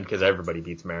Maryland, because everybody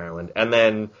beats Maryland. And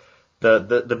then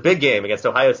the big game against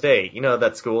Ohio State, you know,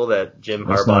 that school that Jim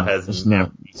Harbaugh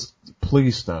has.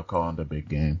 Please stop calling it a big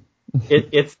game.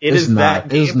 It is not, that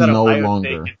game it's that no Ohio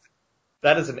longer. State,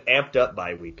 that is an amped up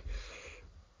bye week.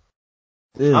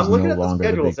 I'm looking at the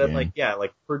schedules and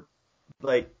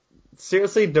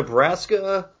seriously,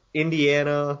 Nebraska,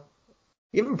 Indiana,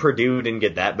 even Purdue didn't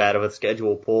get that bad of a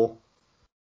schedule pull.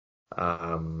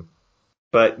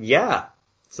 But yeah,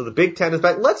 so the Big Ten is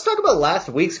back. Let's talk about last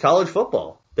week's college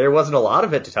football. There wasn't a lot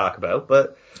of it to talk about,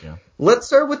 but yeah. Let's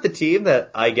start with the team that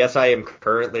I guess I am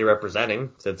currently representing,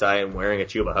 since I am wearing a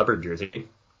Chuba Hubbard jersey.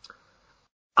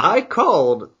 I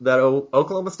called that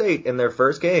Oklahoma State in their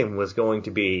first game was going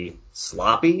to be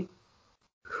sloppy.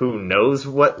 Who knows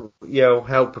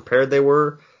how prepared they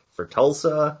were for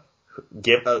Tulsa.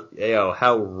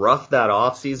 How rough that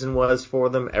offseason was for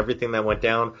them, everything that went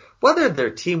down, whether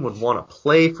their team would want to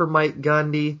play for Mike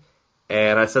Gundy.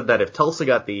 And I said that if Tulsa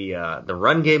got the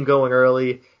run game going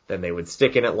early, then they would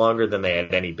stick in it longer than they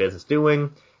had any business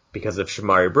doing because of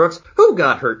Shamari Brooks, who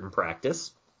got hurt in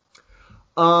practice.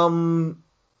 But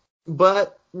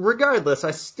regardless,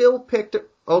 I still picked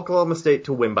Oklahoma State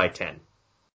to win by 10.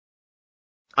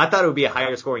 I thought it would be a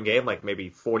higher scoring game, like maybe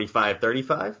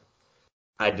 45-35.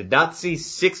 I did not see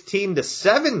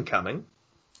 16-7 coming.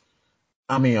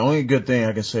 I mean, only good thing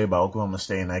I can say about Oklahoma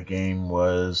State in that game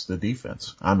was the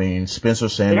defense. I mean, Spencer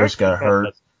Sanders got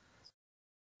hurt.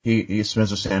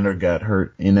 Spencer Sanders got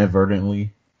hurt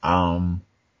inadvertently. I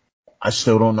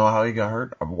still don't know how he got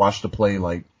hurt. I've watched the play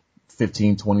like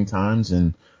 15, 20 times,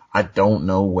 and I don't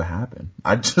know what happened.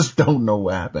 I just don't know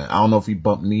what happened. I don't know if he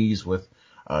bumped knees with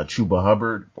Chuba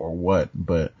Hubbard or what,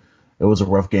 but it was a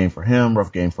rough game for him,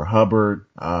 rough game for Hubbard.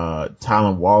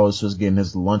 Tylan Wallace was getting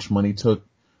his lunch money took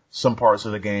some parts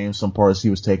of the game, some parts he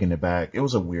was taking it back. It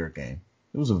was a weird game.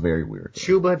 It was a very weird game.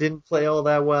 Chuba didn't play all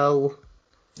that well.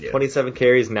 Yeah. 27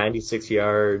 carries, 96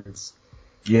 yards.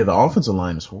 Yeah, the offensive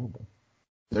line is horrible.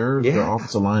 Their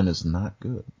offensive line is not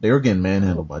good. They were getting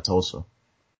manhandled by Tulsa.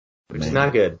 Which is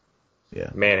not good.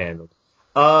 Yeah. Manhandled.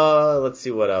 Let's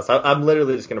see what else. I'm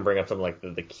literally just going to bring up some like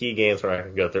the key games where I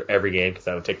can go through every game because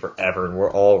that would take forever and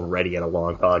we're already at a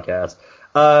long podcast.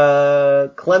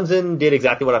 Clemson did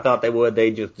exactly what I thought they would.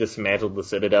 They just dismantled the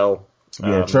Citadel.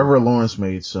 Yeah, Trevor Lawrence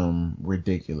made some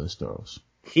ridiculous throws.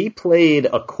 He played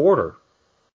a quarter.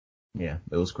 Yeah,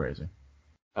 it was crazy.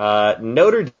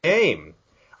 Notre Dame.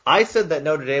 I said that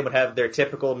Notre Dame would have their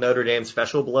typical Notre Dame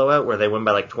special blowout where they win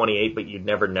by like 28, but you'd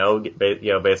never know,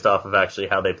 based off of actually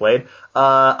how they played.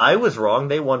 I was wrong.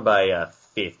 They won by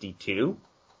 52.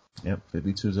 Yep,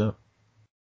 52's up.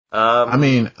 I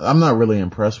mean, I'm not really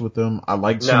impressed with them. I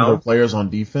like some of their players on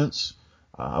defense.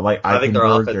 I like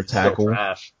Eichenberg, their tackle. Still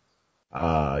trash.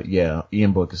 Yeah,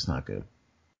 Ian Book is not good.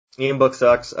 Ian Book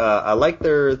sucks. I like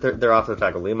their offensive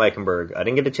tackle, Liam Eichenberg. I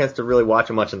didn't get a chance to really watch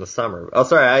him much in the summer. Oh,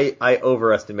 sorry, I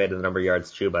overestimated the number of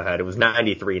yards Chuba had. It was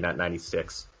 93, not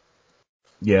 96.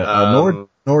 Yeah,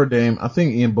 Notre Dame, I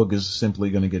think Ian Book is simply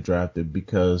going to get drafted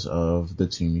because of the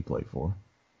team he played for.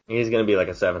 He's going to be like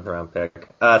a 7th round pick.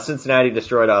 Cincinnati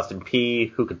destroyed Austin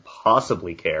Peay. Who could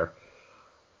possibly care?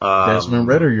 Desmond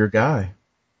Ridder, your guy.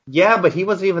 Yeah, but he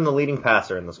wasn't even the leading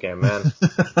passer in this game, man.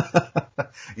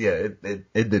 Yeah,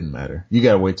 it didn't matter. You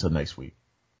gotta wait till next week.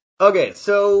 Okay,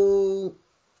 so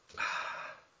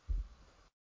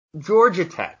Georgia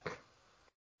Tech.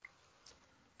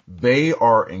 They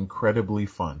are incredibly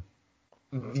fun.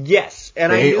 Yes,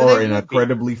 and they are an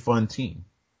incredibly fun team.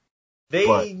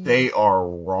 But they are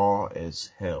raw as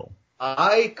hell.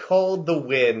 I called the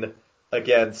win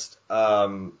against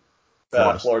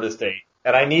Florida State.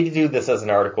 And I need to do this as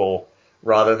an article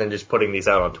rather than just putting these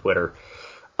out on Twitter.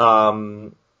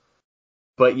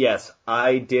 But yes,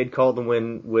 I did call the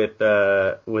win with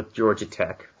Georgia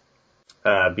Tech,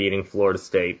 beating Florida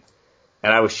State.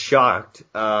 And I was shocked.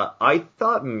 I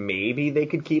thought maybe they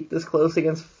could keep this close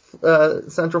against,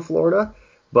 Central Florida,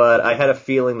 but I had a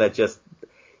feeling that just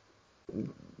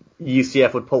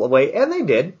UCF would pull away, and they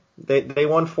did. They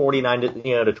won 49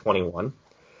 to 21.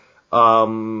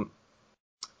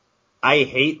 I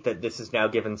hate that this is now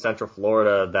given Central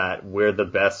Florida that we're the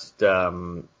best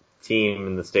team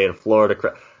in the state of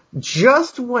Florida.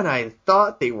 Just when I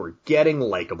thought they were getting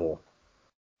likable.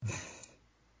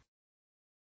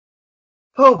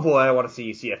 Oh boy, I want to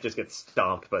see UCF just get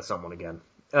stomped by someone again.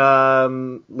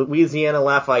 Louisiana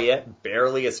Lafayette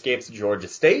barely escapes Georgia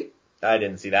State. I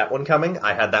didn't see that one coming.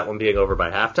 I had that one being over by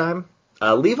halftime.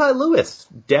 Levi Lewis,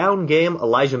 down game.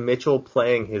 Elijah Mitchell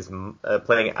playing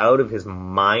out of his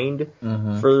mind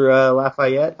for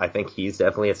Lafayette. I think he's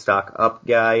definitely a stock up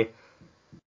guy.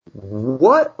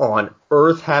 What on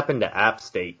earth happened to App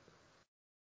State?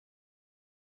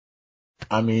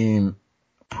 I mean,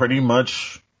 pretty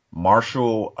much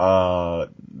Marshall,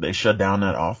 they shut down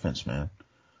that offense, man.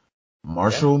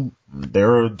 Marshall,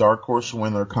 they're a dark horse to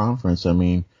win their conference. I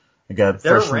mean, they got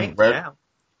freshman,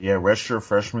 redshirt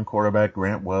freshman quarterback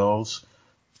Grant Wells.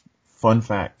 Fun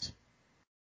fact.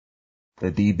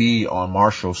 The DB on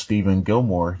Marshall, Stephen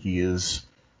Gilmore, he is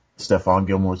Stephon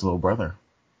Gilmore's little brother.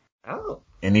 Oh.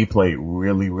 And he played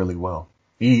really, really well.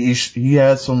 He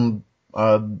had some,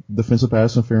 defensive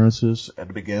pass interferences at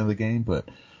the beginning of the game, but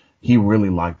he really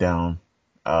locked down,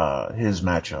 his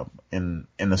matchup in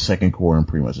the second quarter and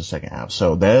pretty much the second half.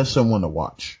 So that is someone to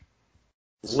watch.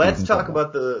 Let's talk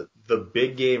about the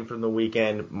big game from the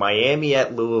weekend, Miami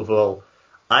at Louisville.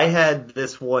 I had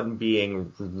this one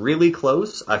being really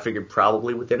close. I figured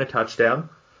probably within a touchdown.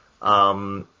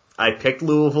 I picked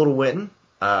Louisville to win,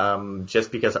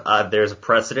 just because there's a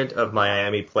precedent of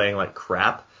Miami playing like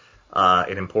crap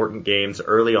in important games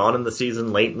early on in the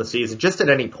season, late in the season, just at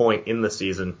any point in the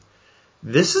season.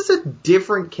 This is a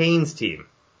different Canes team.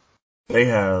 They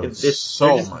have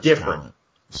so much talent.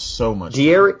 So much.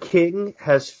 De'Aaron King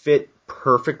has fit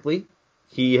perfectly.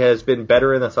 He has been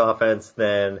better in this offense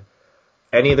than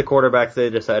any of the quarterbacks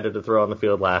they decided to throw on the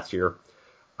field last year.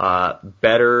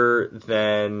 Better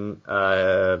than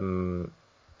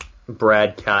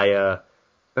Brad Kaya.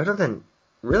 Better than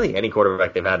really any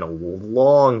quarterback they've had in a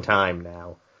long time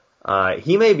now.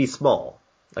 He may be small.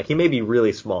 Like, he may be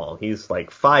really small. He's like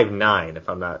 5'9", if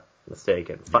I'm not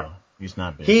mistaken. Yeah, he's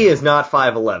not big. He is not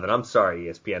 5'11". I'm sorry,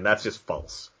 ESPN. That's just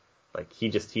false. Like, he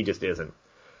just isn't.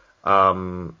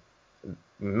 Um,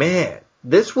 man,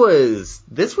 this was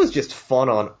just fun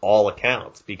on all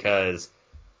accounts because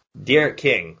Derek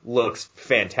King looks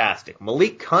fantastic.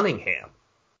 Malik Cunningham.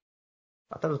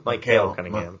 I thought it was Mikael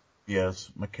Cunningham. Yes,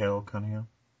 Mikael Cunningham.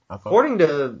 According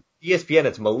to ESPN,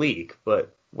 it's Malik,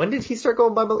 but when did he start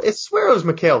going by Malik? I swear it was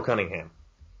Mikael Cunningham.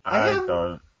 I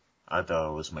thought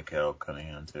it was Mikael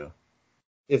Cunningham too.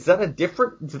 Is that a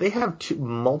different? Do they have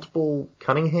multiple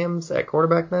Cunninghams at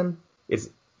quarterback then?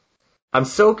 I'm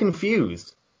so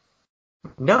confused.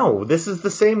 No, this is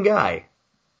the same guy.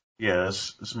 Yeah,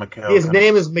 it's Mikael. His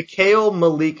name is Mikael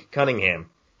Malik Cunningham.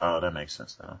 Oh, that makes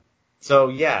sense now. So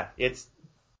yeah, it's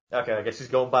okay. I guess he's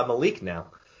going by Malik now.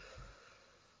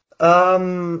 He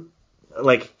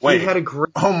had a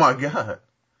great. Oh my God.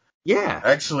 Yeah.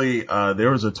 Actually,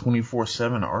 there was a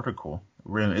 24/7 article.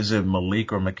 Is it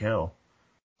Malik or Mikael?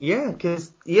 Yeah,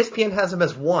 because ESPN has him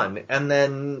as one, and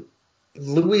then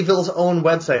Louisville's own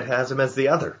website has him as the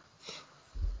other.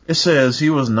 It says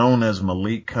he was known as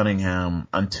Malik Cunningham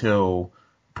until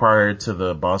prior to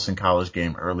the Boston College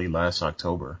game early last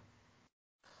October.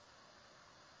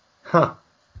 Huh.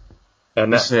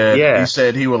 And he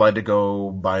said he would like to go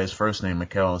by his first name,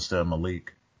 Mikael, instead of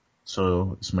Malik.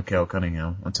 So it's Mikael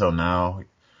Cunningham. Until now,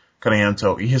 Cunningham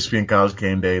told ESPN College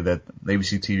Game Day that the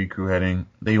ABC TV crew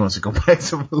he wants to go back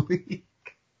to Malik.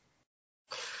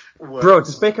 Bro,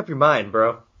 just make up your mind,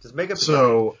 bro. Just make up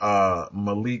your mind.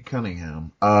 Malik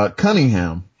Cunningham.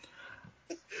 Cunningham.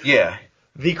 Yeah.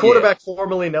 The quarterback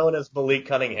formerly known as Malik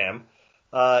Cunningham.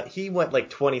 He went like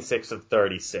 26 of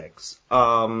 36.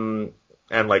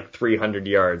 And like 300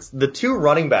 yards. The two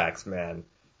running backs, man.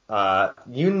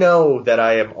 You know that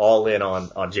I am all in on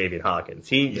Javian Hawkins.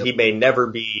 He may never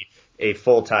be a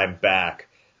full-time back,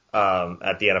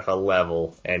 at the NFL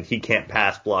level, and he can't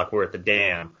pass block worth a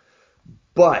damn.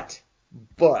 But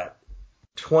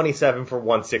 27 for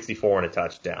 164 and a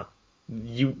touchdown.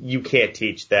 You can't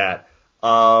teach that.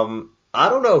 I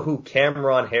don't know who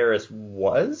Cameron Harris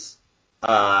was,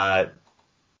 because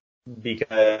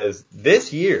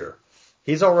this year,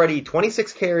 he's already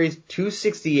 26 carries,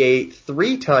 268,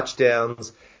 3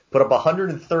 touchdowns, put up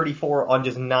 134 on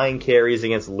just 9 carries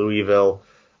against Louisville,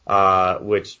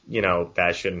 which,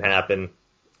 that shouldn't happen.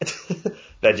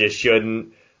 That just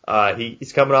shouldn't.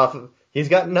 He's coming off of, he's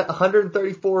gotten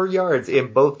 134 yards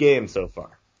in both games so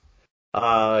far.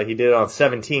 He did it on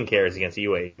 17 carries against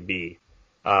UAB.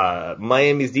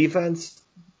 Miami's defense,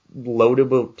 loaded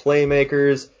with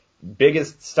playmakers.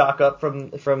 Biggest stock up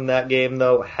from that game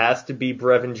though has to be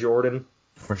Brevin Jordan.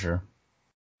 For sure.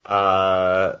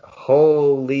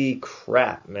 Holy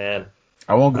crap, man.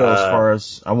 I won't go as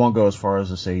far as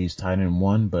to say he's tight end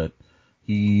one, but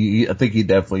I think he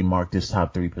definitely marked his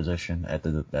top 3 position at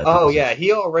the position. Yeah,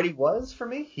 he already was for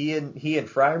me. He and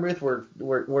Freiermuth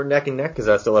were neck and neck because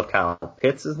I still have Kyle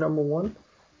Pitts as number 1.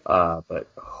 But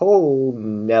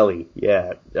Nelly,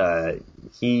 yeah,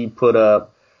 he put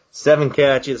up 7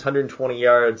 catches, 120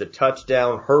 yards, a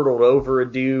touchdown, hurdled over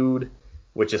a dude,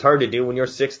 which is hard to do when you're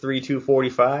 6'3",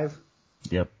 245.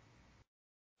 Yep.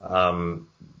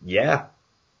 Yeah.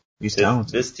 He's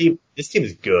talented. This team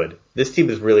is good. This team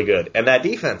is really good. And that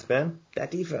defense, man, that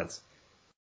defense.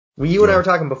 You and I were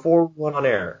talking before we went on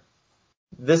air.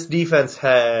 This defense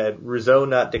had Rousseau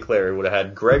not declared, would have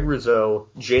had Greg Rousseau,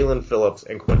 Jalen Phillips,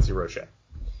 and Quincy Roche. It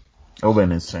would have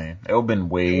been insane. It would have been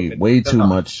way too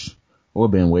much. It would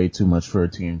have been way too much for a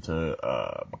team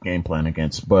to game plan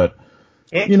against. But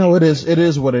it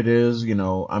is what it is.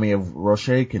 If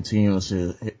Roche continues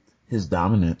his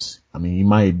dominance, he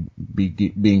might be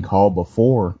being called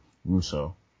before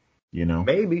Rousseau.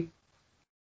 Maybe.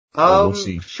 We'll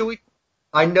see.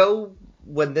 I know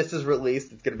when this is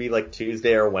released, it's going to be like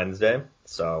Tuesday or Wednesday.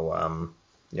 So,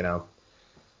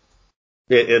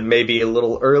 it may be a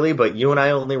little early, but you and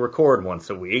I only record once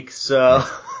a week. So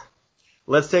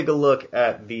let's take a look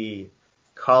at the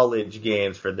college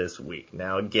games for this week.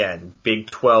 Now, again, Big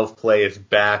 12 play is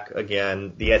back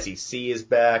again. The SEC is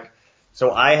back.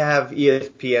 So I have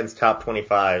ESPN's top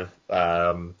 25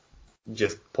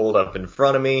 just pulled up in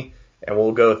front of me, and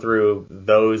we'll go through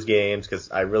those games because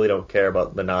I really don't care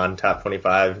about the non-top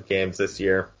 25 games this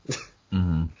year.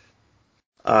 Mm-hmm.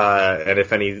 And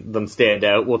if any of them stand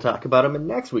out, we'll talk about them in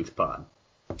next week's pod.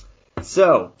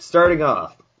 So, starting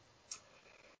off.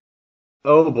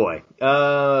 Oh boy.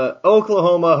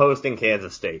 Oklahoma hosting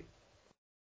Kansas State.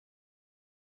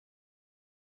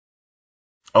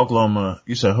 Oklahoma,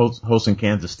 you said hosting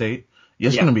Kansas State? Yeah,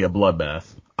 it's going to be a bloodbath.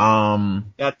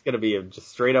 That's going to be just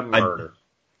straight up murder.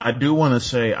 I do want to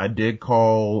say I did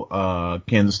call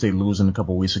Kansas State losing a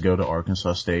couple weeks ago to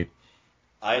Arkansas State.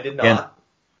 I did not.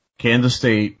 Kansas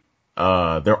State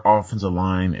Their offensive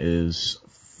line is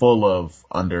full of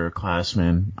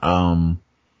underclassmen.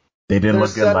 They didn't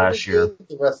look good last year. Good,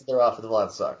 the rest of their offensive line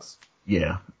sucks.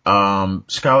 Yeah.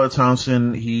 Skylar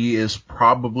Thompson, he is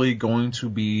probably going to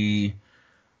be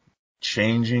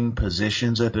changing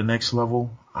positions at the next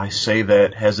level. I say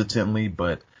that hesitantly,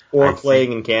 but or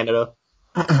playing in Canada.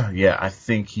 Yeah, I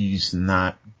think he's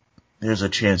not. There's a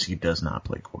chance he does not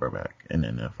play quarterback in the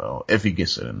NFL if he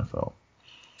gets to the NFL.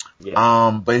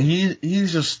 Yeah. But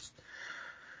he's just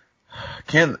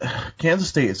Kansas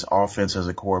State's offense as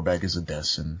a quarterback is a death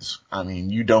sentence. I mean,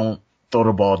 you don't throw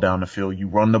the ball down the field. You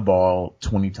run the ball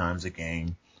 20 times a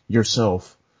game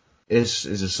yourself. It's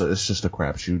just a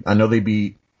crapshoot. I know they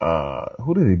beat.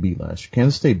 Who did they beat last year?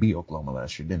 Kansas State beat Oklahoma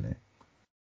last year, didn't they?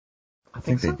 I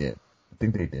think so. They did. I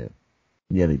think they did.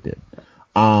 Yeah, they did.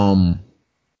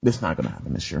 It's not going to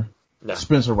happen this year. No.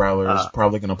 Spencer Rattler is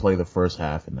probably going to play the first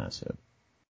half, and that's it.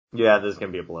 Yeah, this is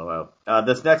going to be a blowout.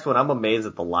 This next one, I'm amazed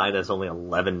that the line is only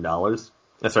 $11.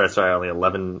 Sorry, only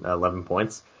 11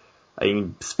 points. You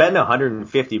can spend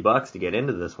 $150 to get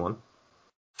into this one.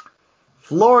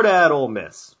 Florida at Ole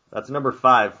Miss. That's number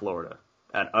 5, Florida,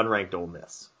 at unranked Ole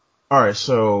Miss. All right,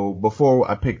 so before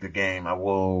I pick the game, I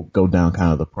will go down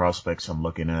kind of the prospects I'm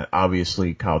looking at.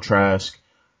 Obviously, Kyle Trask,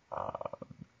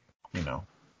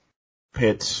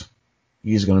 Pitts,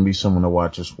 he's going to be someone to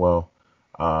watch as well.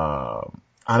 I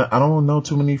don't know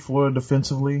too many Florida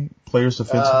players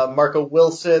defensively. Marco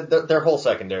Wilson, their whole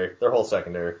secondary.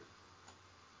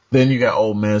 Then you got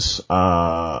Ole Miss,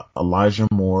 Elijah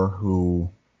Moore, who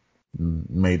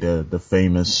made the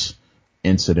famous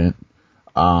incident.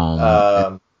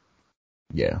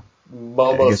 Yeah.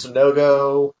 Momo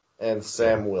Sanogo and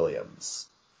Sam Williams.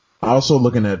 Also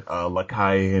looking at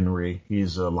Lakai Henry.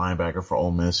 He's a linebacker for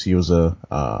Ole Miss. He was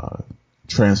a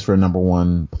transfer number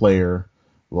 1 player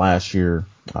last year.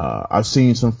 I've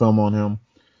seen some film on him.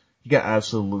 He got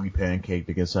absolutely pancaked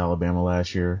against Alabama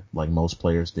last year, like most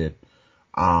players did.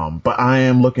 But I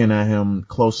am looking at him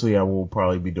closely. I will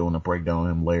probably be doing a breakdown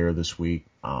on him later this week.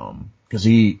 Cause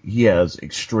he has he's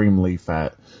extremely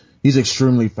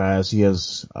fast. He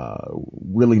has,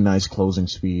 really nice closing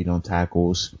speed on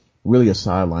tackles. Really a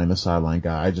sideline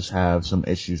guy. I just have some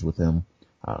issues with him,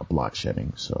 block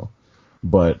shedding. So,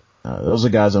 but, those are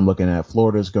guys I'm looking at.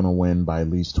 Florida's gonna win by at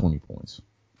least 20 points.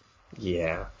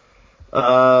 Yeah.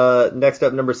 Next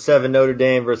up, number 7, Notre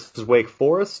Dame versus Wake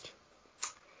Forest.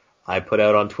 I put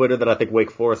out on Twitter that I think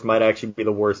Wake Forest might actually be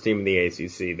the worst team in the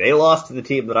ACC. They lost to the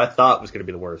team that I thought was going to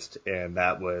be the worst, and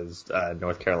that was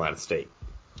North Carolina State.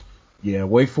 Yeah,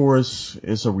 Wake Forest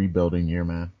is a rebuilding year,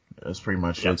 man. That's pretty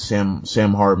much it.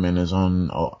 Sam Hartman is on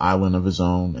an island of his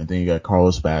own, and then you got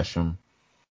Carlos Basham.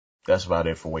 That's about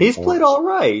it for Wake Forest. He's played all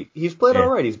right. He's played all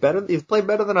right. He's played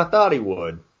better than I thought he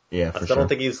would. Yeah, for sure. I still don't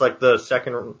think he's like the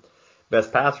second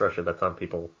best pass rusher that some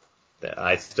people.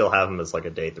 I still have him as like a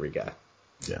day 3 guy.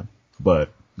 Yeah, but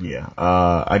yeah,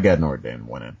 I got Notre Dame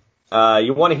winning.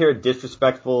 You want to hear a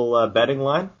disrespectful betting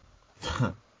line?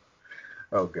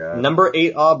 Oh god. Number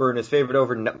 8 Auburn is favored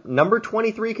over number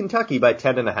 23 Kentucky by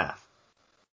 10.5.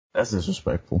 That's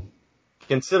disrespectful.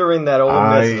 Considering that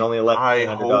Ole Miss is only 11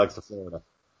 underdogs to Florida.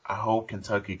 I hope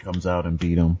Kentucky comes out and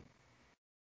beat them.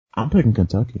 I'm picking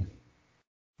Kentucky.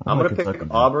 I'm going to pick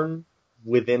Auburn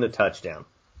within a touchdown.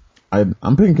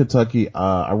 I'm picking Kentucky.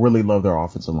 I really love their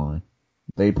offensive line.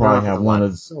 They probably have one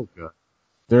of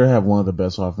the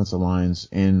best offensive lines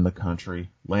in the country.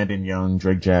 Landon Young,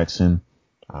 Drake Jackson,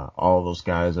 all of those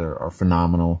guys are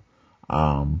phenomenal.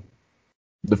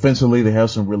 Defensively, they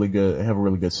have a really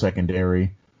good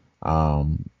secondary.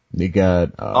 They got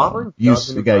Auburn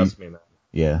doesn't impress me, man.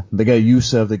 Yeah, they got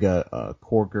Youssef, they got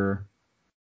Corker,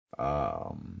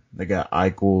 they got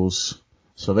Eichels.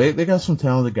 So they got some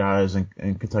talented guys in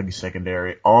Kentucky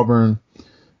secondary. Auburn,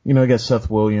 they got Seth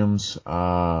Williams,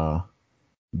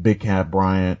 Big Cat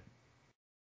Bryant,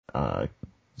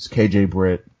 it's KJ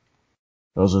Britt.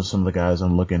 Those are some of the guys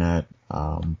I'm looking at.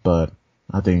 But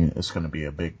I think it's going to be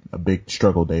a big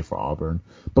struggle day for Auburn.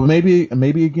 But maybe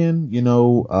again,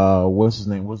 what's his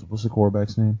name? What's the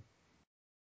quarterback's name?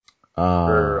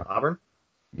 For Auburn?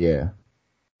 Yeah.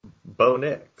 Bo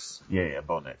Nix. Yeah,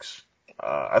 Bo Nix.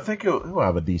 I think he'll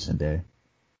have a decent day.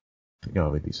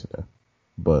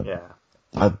 But yeah.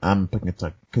 I'm picking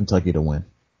Kentucky to win.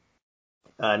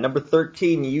 Number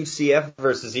 13, UCF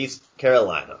versus East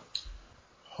Carolina.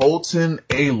 Holton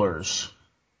Ahlers.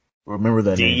 Remember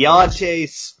that name. Deontay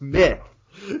Smith.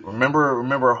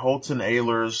 Remember Holton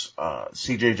Ahlers,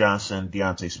 CJ Johnson,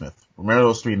 Deontay Smith. Remember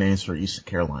those 3 names for East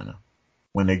Carolina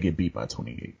when they get beat by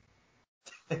 28.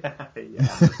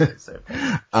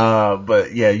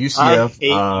 But yeah, UCF. I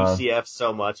hate UCF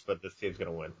so much, but this team's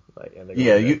gonna win.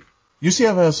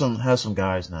 UCF has some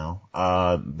guys now.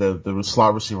 The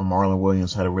slot receiver Marlon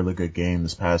Williams had a really good game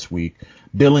this past week.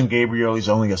 Dylan Gabriel, he's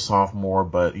only a sophomore,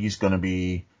 but he's gonna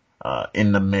be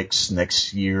in the mix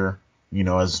next year. You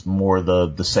know, as more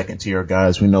the second tier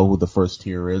guys. We know who the first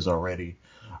tier is already.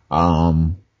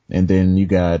 And then you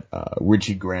got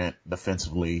Richie Grant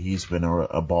defensively. He's been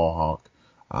a ball hawk.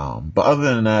 But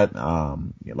other than that,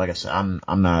 like I said,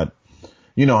 I'm not.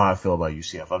 You know how I feel about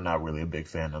UCF. I'm not really a big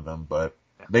fan of them, but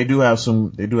they do have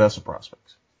some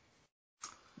prospects.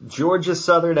 Georgia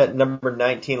Southern at number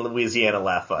 19, Louisiana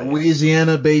Lafayette.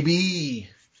 Louisiana, baby.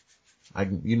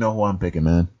 You know who I'm picking,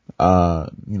 man.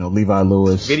 Levi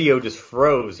Lewis. Video just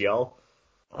froze, y'all.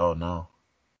 Oh no.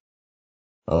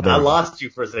 I lost you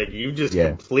for a second. You just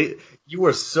you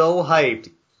were so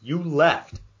hyped. You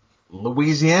left.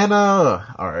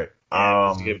 Louisiana. All right.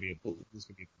 Yeah, this is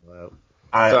gonna be blowout.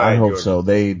 I hope so.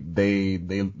 They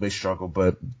struggle,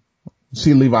 but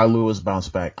see Levi Lewis bounce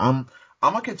back. I'm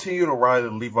gonna continue to ride the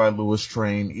Levi Lewis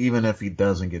train, even if he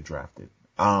doesn't get drafted.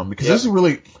 Because this is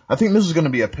I think this is gonna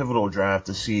be a pivotal draft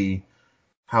to see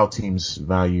how teams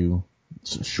value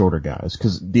shorter guys.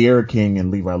 Because De'Ara King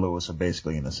and Levi Lewis are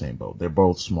basically in the same boat. They're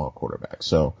both small quarterbacks.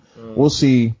 So we'll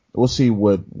see what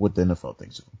the NFL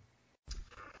thinks of them.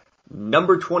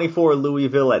 Number 24,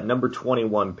 Louisville at number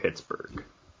 21, Pittsburgh.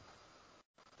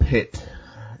 Pitt.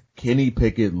 Kenny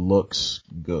Pickett looks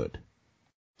good.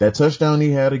 That touchdown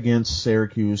he had against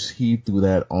Syracuse, he threw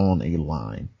that on a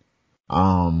line.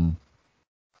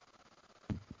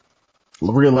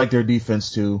 Really like their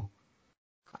defense too.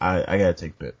 I gotta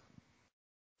take Pitt.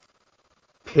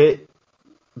 Pitt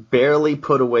barely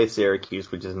put away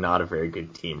Syracuse, which is not a very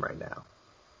good team right now.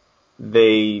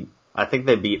 I think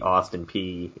they beat Austin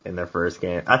Peay in their first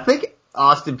game. I think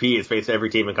Austin Peay has faced every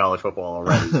team in college football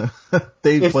already.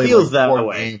 It feels that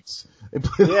way. Games. They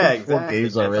played 4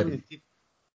 games already.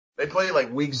 They played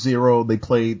like week 0. They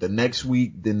played the next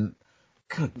week. Then,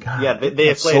 good God. Yeah, they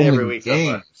have played every week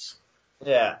games. So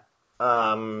far. Yeah.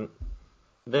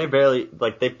 They barely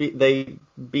they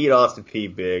beat Austin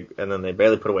Peay big, and then they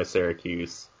barely put away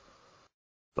Syracuse.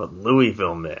 But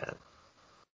Louisville, man.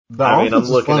 I'm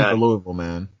looking at for Louisville,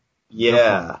 man.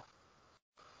 Yeah.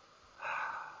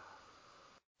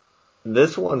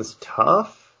 This one's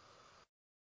tough.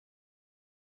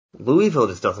 Louisville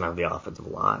just doesn't have the offensive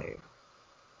line.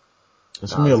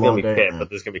 It's gonna be a long day, but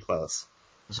this is gonna be close.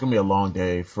 It's gonna be a long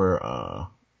day for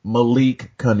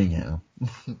Malik Cunningham.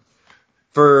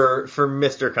 For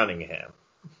Mr. Cunningham.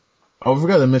 Oh, I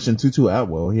forgot to mention Tutu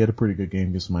Atwell. He had a pretty good game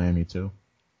against Miami too.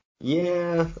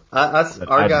 Yeah,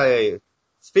 our guy.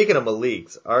 Speaking of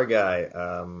Malik's, our guy,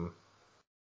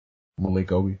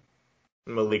 Malik Obi.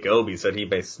 Malik Obi said he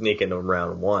may sneak into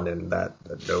round 1, and that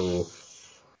no.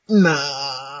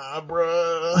 Nah,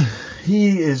 bruh.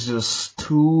 He is just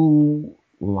too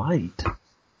light.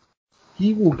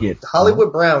 He will get.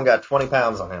 Hollywood Brown got 20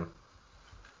 pounds on him.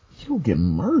 He'll get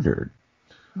murdered.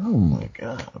 Oh my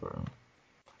God, bro.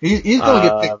 He's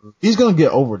gonna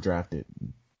get overdrafted.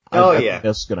 I think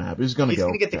that's gonna happen. He's gonna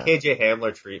get the KJ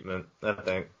Hamler treatment, I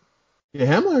think. Yeah,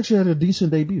 Hamler actually had a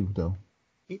decent debut though.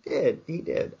 He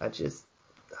did. I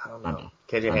don't know.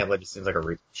 KJ Hamler just seems like a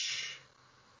reach.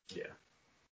 Yeah.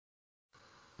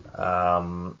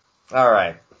 All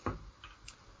right.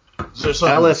 So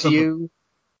LSU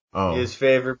is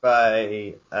favored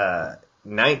by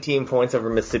 19 points over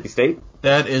Mississippi State.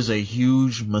 That is a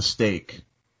huge mistake.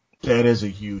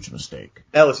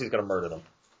 LSU's going to murder them.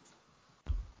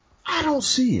 I don't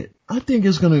see it. I think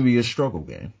it's going to be a struggle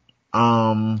game.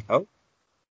 Colin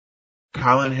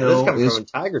Hill this comes from a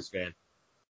Tigers fan.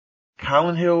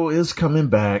 Colin Hill is coming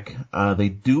back. They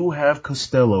do have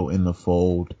Costello in the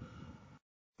fold.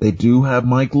 They do have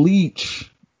Mike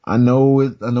Leach. I know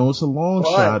it's a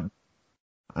long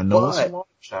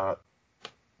shot.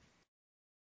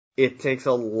 It takes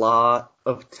a lot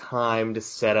of time to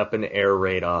set up an air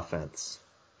raid offense.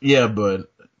 Yeah,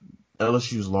 but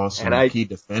LSU's lost some key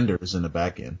defenders in the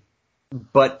back end.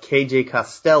 But KJ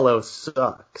Costello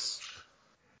sucks.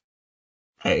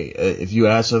 Hey, if you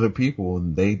ask other people,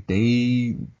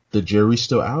 the jury's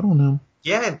still out on him.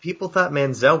 Yeah, and people thought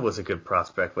Manziel was a good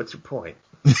prospect. What's your point?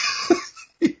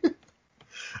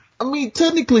 I mean,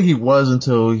 technically he was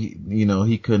until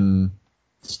he couldn't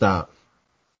stop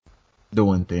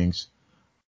doing things.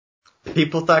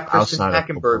 People thought Christian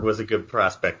Hackenberg was a good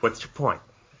prospect. What's your point?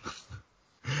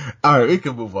 All right, we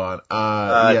can move on.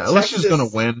 LSU's gonna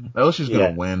win.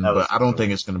 Gonna win, but I don't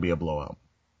think it's gonna be a blowout.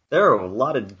 There are a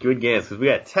lot of good games because we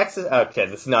got Texas. Okay,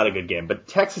 this is not a good game, but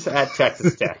Texas at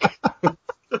Texas Tech.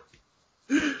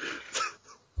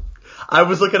 I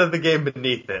was looking at the game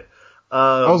beneath it.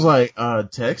 I was like,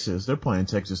 Texas, they're playing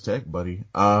Texas Tech, buddy.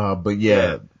 But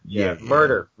yeah.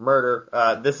 Murder.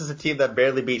 This is a team that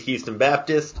barely beat Houston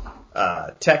Baptist.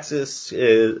 Texas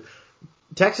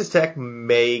Tech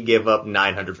may give up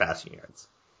 900 passing yards.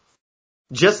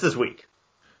 Just this week.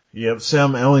 Yep,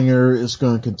 Sam Ehlinger is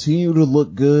going to continue to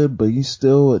look good, but he's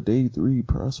still a day 3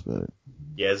 prospect.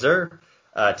 Yes, sir.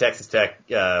 Texas Tech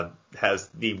has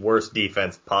the worst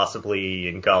defense possibly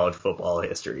in college football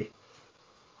history.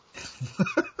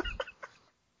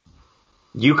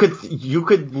 You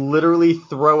could literally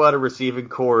throw out a receiving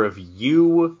core of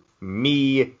you,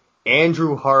 me,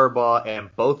 Andrew Harbaugh,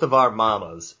 and both of our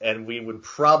mamas, and we would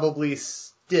probably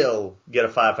still get a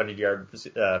 500-yard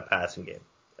passing game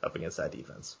up against that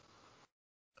defense.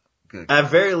 Good. At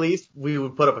very least, we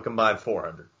would put up a combined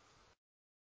 400.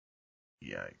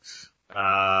 Yikes.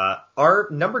 Our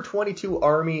number 22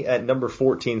 Army at number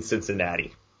 14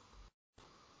 Cincinnati.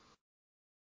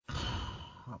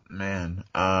 Man,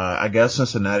 I guess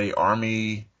Cincinnati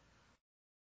Army,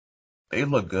 they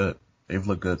look good. They've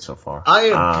looked good so far. I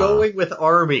am going with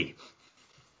Army.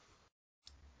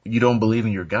 You don't believe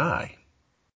in your guy.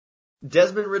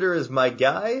 Desmond Ridder is my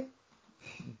guy,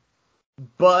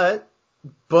 but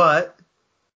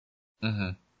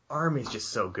Army's just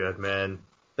so good, man.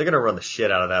 They're gonna run the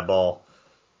shit out of that ball.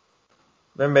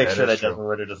 They're gonna make sure that Desmond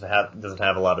Ridder doesn't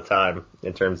have a lot of time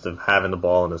in terms of having the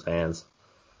ball in his hands.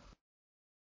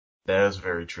 That is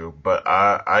very true, but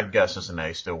I guess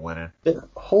Cincinnati's still winning.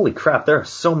 Holy crap, there are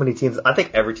so many teams. I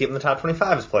think every team in the top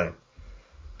 25 is playing.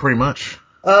 Pretty much.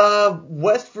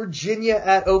 West Virginia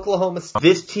at Oklahoma.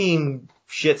 This team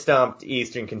shit-stomped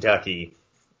Eastern Kentucky,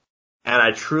 and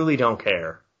I truly don't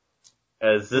care.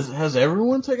 Has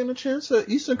everyone taken a chance at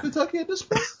Eastern Kentucky at this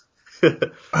point?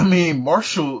 I mean,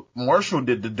 Marshall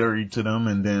did the dirty to them,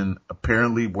 and then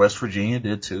apparently West Virginia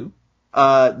did too.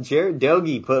 Jared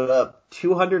Doege put up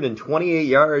 228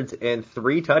 yards and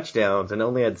 3 touchdowns and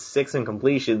only had 6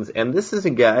 incompletions, and this is a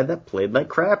guy that played like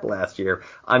crap last year.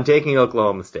 I'm taking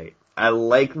Oklahoma State. I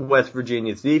like West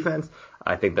Virginia's defense.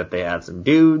 I think that they have some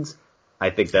dudes. I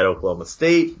think that Oklahoma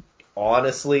State,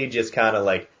 honestly, just kind of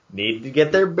like need to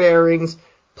get their bearings,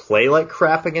 play like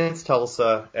crap against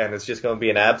Tulsa, and it's just going to be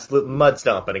an absolute mud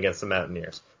stomping against the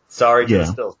Mountaineers. Sorry to the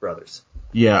Stills brothers.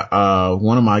 Yeah,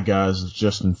 one of my guys is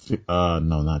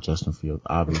not Justin Fields.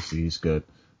 Obviously, he's good.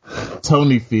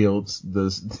 Tony Fields, the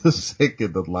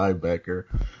second, the linebacker,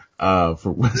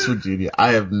 for West Virginia.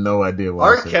 I have no idea why.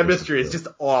 Our chemistry is just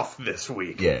off this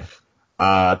week. Yeah.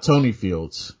 Tony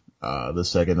Fields, the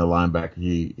second, the linebacker,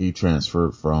 he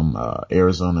transferred from,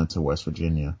 Arizona to West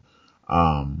Virginia.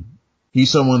 He's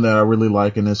someone that I really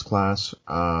like in this class,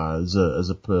 as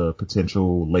a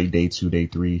potential late day 2, day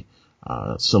 3,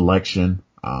 selection.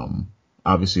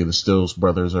 Obviously the Stills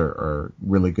brothers are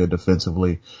really good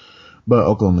defensively, but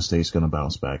Oklahoma State's going to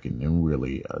bounce back and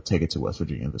really, take it to West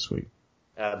Virginia this week.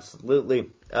 Absolutely.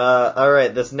 All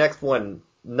right. This next one,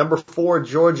 number 4,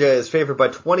 Georgia is favored by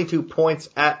 22 points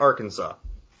at Arkansas.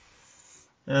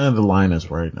 The line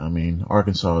is right. I mean,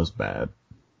 Arkansas is bad.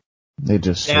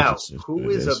 Who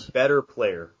is a better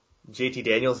player? JT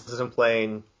Daniels isn't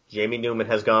playing. Jamie Newman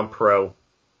has gone pro.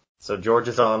 So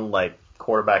Georgia's on like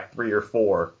quarterback 3 or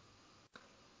 4.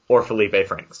 Or Felipe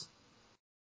Franks.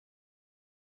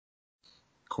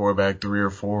 Quarterback 3 or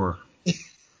 4.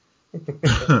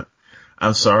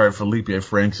 I'm sorry, Felipe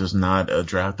Franks is not a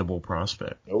draftable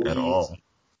prospect at all.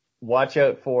 Watch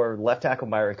out for left tackle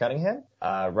Myron Cunningham,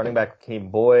 running back Hakeem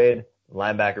Boyd,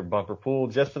 linebacker Bumper Pool,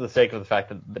 just for the sake of the fact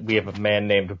that we have a man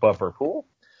named Bumper Pool.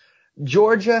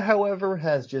 Georgia, however,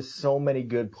 has just so many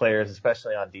good players,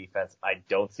 especially on defense. I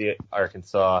don't see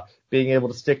Arkansas being able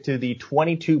to stick to the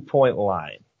 22-point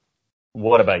line.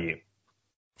 What about you?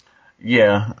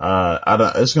 Yeah,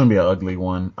 it's going to be an ugly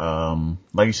one.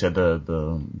 Like you said,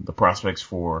 the prospects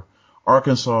for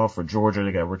Arkansas, for Georgia,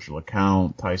 they got Richard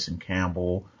LeCounte, Tyson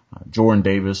Campbell, Jordan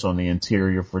Davis on the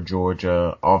interior for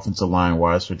Georgia, offensive line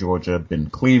wise for Georgia, Ben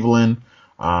Cleveland,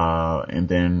 and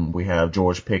then we have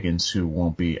George Pickens, who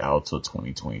won't be out till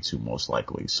 2022 most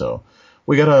likely. So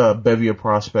we got a bevy of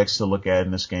prospects to look at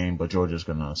in this game, but Georgia's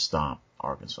going to stomp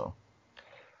Arkansas.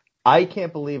 I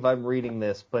can't believe I'm reading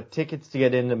this, but tickets to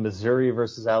get into Missouri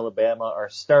versus Alabama are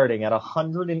starting at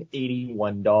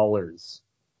 $181.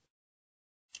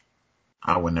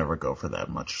 I would never go for that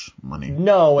much money.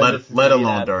 No, let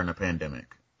alone during a pandemic.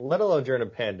 Let alone during a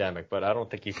pandemic, but I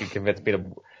don't think you could convince me to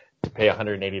pay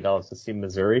 $180 to see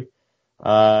Missouri.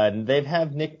 They'd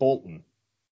have Nick Bolton.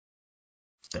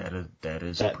 That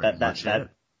is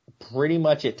pretty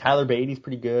much it. Tyler Beatty's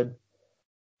pretty good.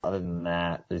 Other than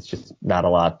that, there's just not a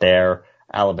lot there.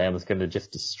 Alabama's going to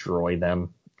just destroy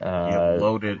them.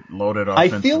 Loaded offensively.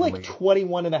 I feel like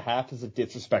 21.5 is a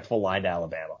disrespectful line to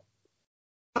Alabama.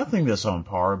 I think that's on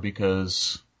par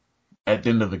because at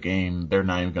the end of the game, they're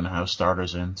not even going to have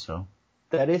starters in. So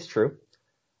that is true.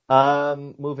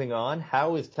 Moving on,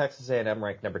 how is Texas A&M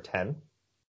ranked number 10?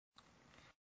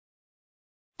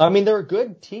 I mean, they're a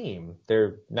good team.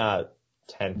 They're not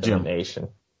 10th in the nation.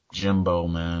 Jimbo,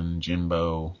 man.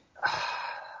 Jimbo.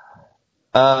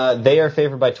 They are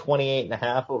favored by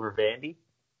 28.5 over Vandy.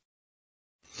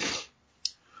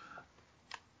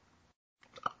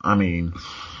 I mean,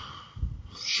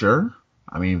 sure.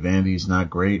 I mean, Vandy's not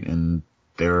great and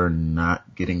they're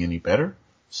not getting any better.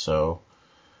 So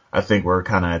I think we're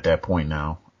kind of at that point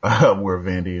now where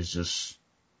Vandy is just.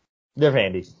 They're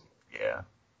Vandy. Yeah.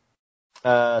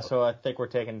 So I think we're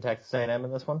taking Texas A&M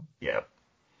in this one? Yeah.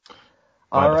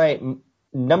 All right.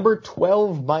 Number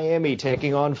 12, Miami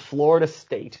taking on Florida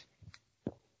State.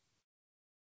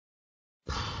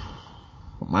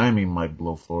 Miami might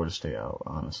blow Florida State out,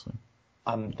 honestly.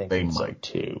 I'm thinking so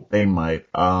too. They might.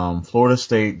 Florida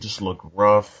State just looked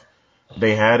rough.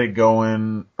 They had it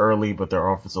going early, but their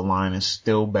offensive line is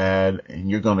still bad, and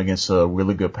you're going against a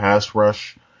really good pass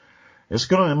rush.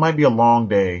 It might be a long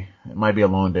day. It might be a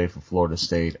long day for Florida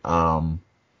State. Can't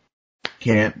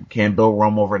build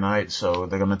Rome overnight, so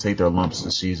they're going to take their lumps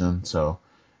this season. So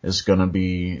it's going to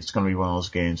be one of those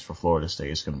games for Florida State.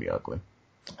 It's going to be ugly.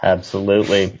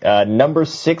 Absolutely. Number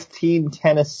 16,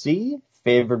 Tennessee,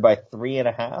 favored by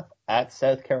 3.5 at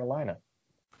South Carolina.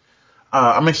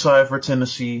 I'm excited for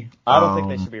Tennessee. I don't think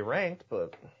they should be ranked,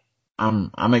 but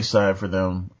I'm excited for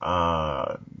them.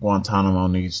 Guantanamo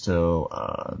needs to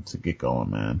get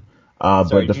going, man. Sorry,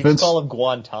 but did you just call him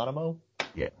Guantanamo?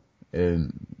 Yeah.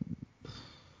 And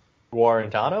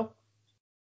Guarantano?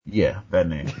 Yeah, that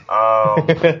name. Wow.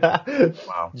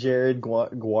 Jared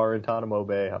Guarantano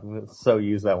Bay. I'm going to so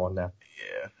use that one now.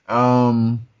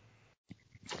 Yeah.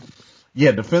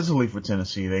 Yeah, defensively for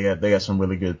Tennessee, they got some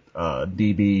really good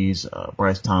DBs,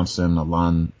 Bryce Thompson,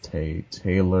 Alontae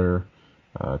Taylor,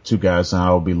 two guys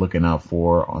I'll be looking out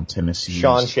for on Tennessee.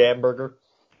 Sean Schamberger.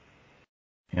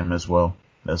 Him as well.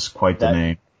 That's quite the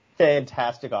name.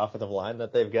 Fantastic offensive line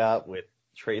that they've got with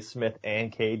Trey Smith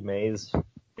and Cade Mays.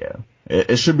 Yeah.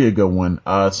 It should be a good one.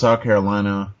 South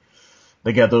Carolina,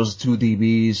 they got those two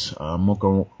DBs,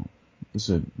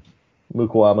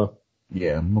 Mukwamu.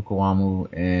 Yeah, Mukwamu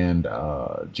and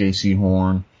J.C.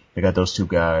 Horn. They got those two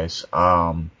guys.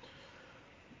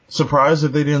 Surprised that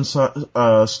they didn't start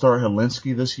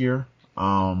Helinski this year.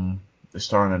 They're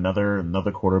starting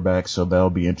another quarterback, so that'll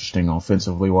be interesting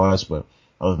offensively wise. But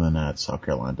other than that, South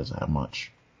Carolina doesn't have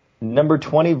much. Number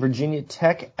 20, Virginia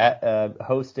Tech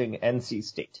hosting NC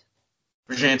State.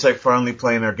 Virginia Tech finally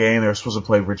playing their game. They were supposed to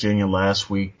play Virginia last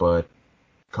week, but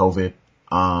COVID.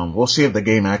 We'll see if the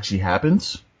game actually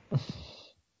happens.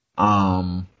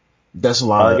 That's a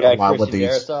lot with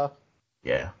these.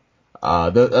 Yeah.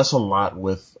 That's a lot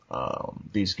with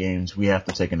these games. We have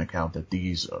to take into account that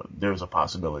there's a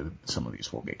possibility that some of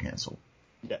these will get canceled.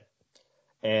 Yeah.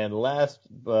 And last,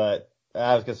 but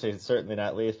I was going to say certainly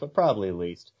not least, but probably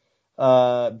least,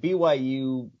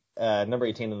 BYU, number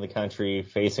 18 in the country,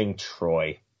 facing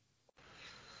Troy.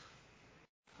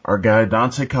 Our guy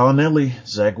Dante Collinelli,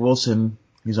 Zach Wilson.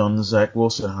 He's on the Zach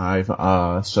Wilson hive.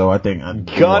 So I think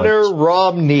Gunnar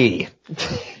Romney.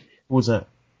 Who was that?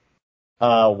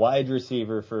 Wide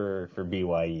receiver for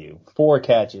BYU. 4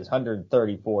 catches,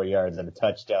 134 yards, and a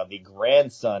touchdown. The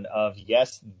grandson of,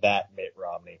 yes, that Mitt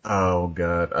Romney. Oh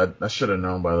God, I should have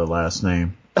known by the last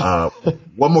name.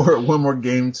 One more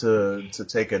game to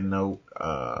take a note,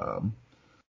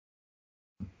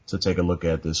 to take a look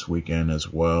at this weekend as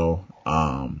well.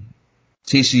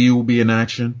 TCU will be in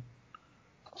action.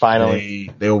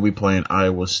 Finally. They will be playing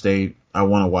Iowa State. I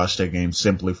want to watch that game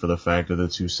simply for the fact that the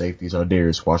two safeties are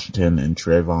Darius Washington and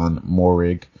Trayvon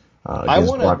Moehrig. I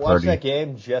want to watch that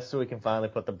game just so we can finally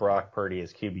put the Brock Purdy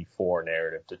as QB4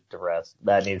 narrative to rest.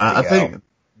 That needs to go. I think,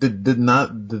 did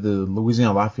the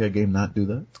Louisiana Lafayette game not do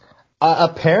that?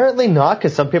 Apparently not,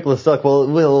 because some people are still like,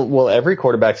 well, every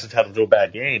quarterback's just had a little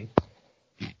bad game.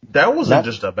 That wasn't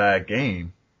just a bad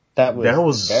game. That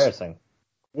was embarrassing.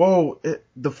 Well,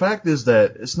 the fact is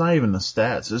that it's not even the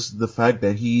stats. It's the fact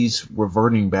that he's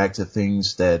reverting back to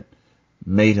things that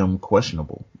made him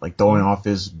questionable, like throwing off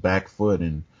his back foot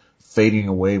and fading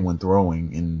away when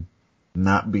throwing and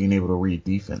not being able to read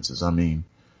defenses. I mean,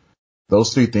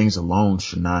 those 3 things alone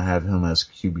should not have him as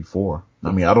QB4.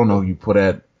 I mean, I don't know who you put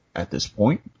at this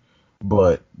point,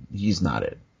 but he's not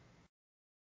it.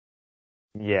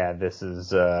 Yeah, this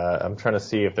is, I'm trying to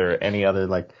see if there are any other,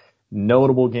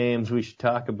 notable games we should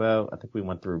talk about. I think we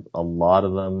went through a lot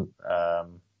of them.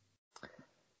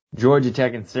 Georgia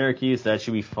Tech and Syracuse, that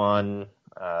should be fun.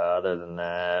 Other than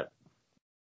that,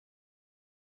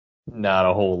 not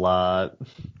a whole lot.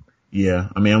 Yeah,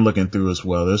 I mean, I'm looking through as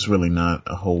well. There's really not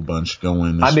a whole bunch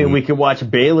going this week. We could watch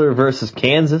Baylor versus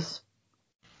Kansas,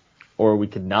 or we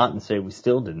could not and say we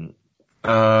still didn't.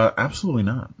 Absolutely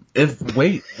not.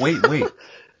 Wait. What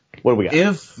do we got?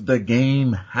 If the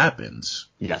game happens.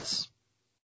 Yes.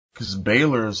 Because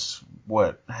Baylor's,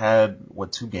 had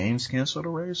 2 games canceled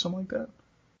already or something like that?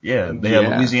 Yeah, they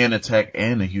had Louisiana Tech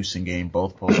and the Houston game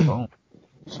both postponed.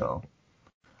 So,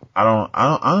 I don't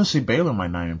honestly, Baylor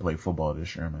might not even play football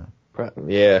this year, man.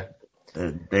 Yeah.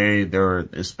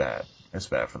 It's bad. It's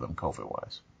bad for them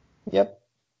COVID-wise. Yep.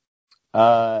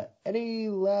 Any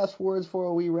last words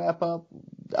before we wrap up?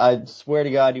 I swear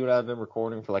to God, you and I have been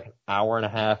recording for like an hour and a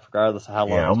half, regardless of how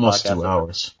long. Yeah, almost 2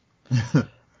 hours.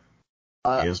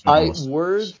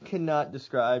 Words cannot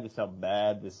describe just how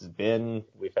bad this has been.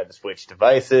 We've had to switch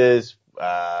devices.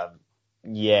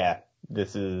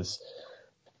 This is.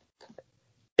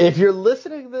 If you're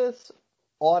listening to this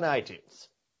on iTunes,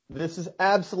 this is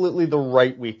absolutely the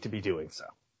right week to be doing so.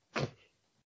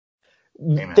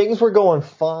 Amen. Things were going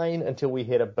fine until we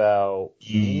hit about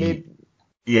mid.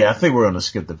 Yeah, I think we're going to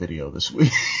skip the video this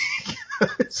week.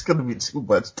 It's going to be too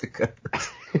much to cut.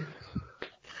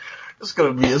 It's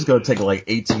going to take like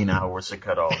 18 hours to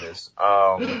cut all this.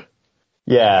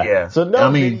 Yeah. So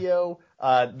video.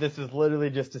 This is literally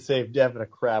just to save Devin a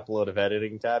crap load of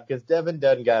editing time because Devin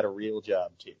done got a real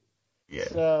job too. Yeah.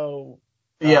 So.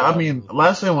 Yeah, I mean,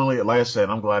 last thing, like I said,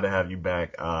 I'm glad to have you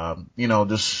back.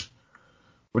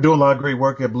 We're doing a lot of great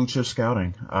work at Blue Chip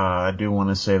Scouting. I do want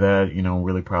to say that,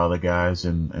 really proud of the guys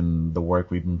and the work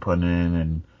we've been putting in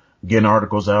and getting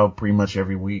articles out pretty much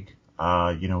every week.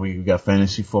 We got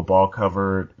fantasy football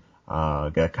covered,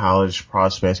 got college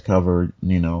prospects covered,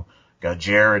 got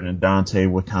Jared and Dante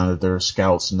with kind of their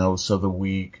scouts notes of the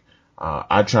week.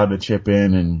 I try to chip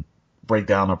in and break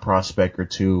down a prospect or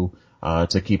two,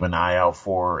 to keep an eye out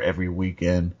for every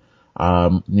weekend.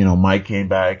 Mike came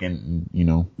back and,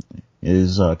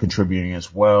 is contributing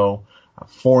as well.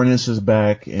 Forness is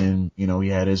back and, he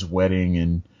had his wedding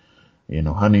and,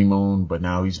 honeymoon, but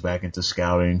now he's back into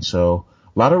scouting. So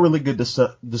a lot of really good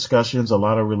discussions, a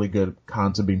lot of really good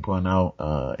content being put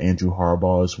out. Andrew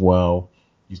Harbaugh as well.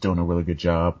 He's doing a really good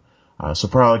job. So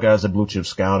proud of the guys at Blue Chip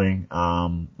Scouting.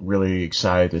 Really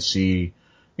excited to see,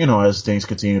 as things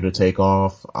continue to take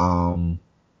off. Ready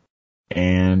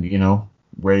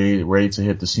to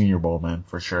hit the Senior Bowl, man,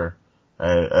 for sure.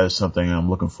 As something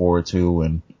I'm looking forward to,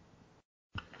 and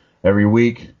every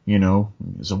week,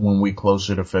 is 1 week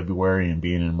closer to February and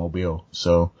being in Mobile.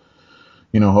 So,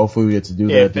 hopefully we get to do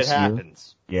that this year. If it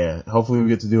happens. Yeah, hopefully we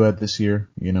get to do that this year,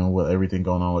 with everything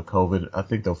going on with COVID. I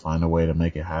think they'll find a way to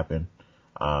make it happen.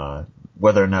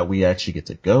 Whether or not we actually get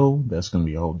to go, that's going to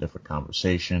be a whole different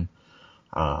conversation.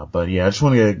 But yeah, I just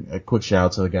want to get a quick shout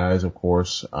out to the guys, of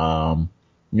course.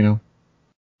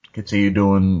 Continue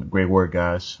doing great work,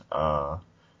 guys.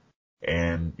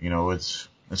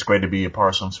 It's great to be a part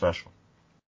of something special.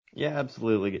 Yeah,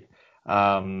 absolutely.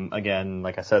 Again,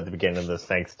 like I said at the beginning of this,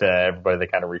 thanks to everybody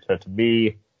that kind of reached out to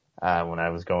me, when I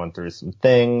was going through some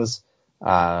things.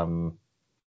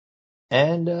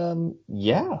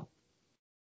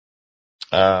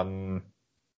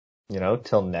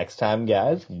 Till next time,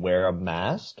 guys, wear a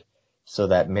mask so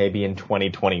that maybe in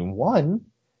 2021,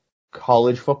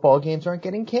 college football games aren't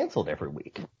getting canceled every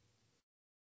week.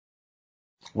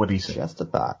 What do you say? Just a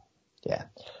thought. Yeah.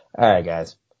 All right,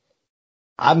 guys.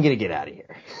 I'm going to get out of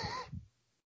here.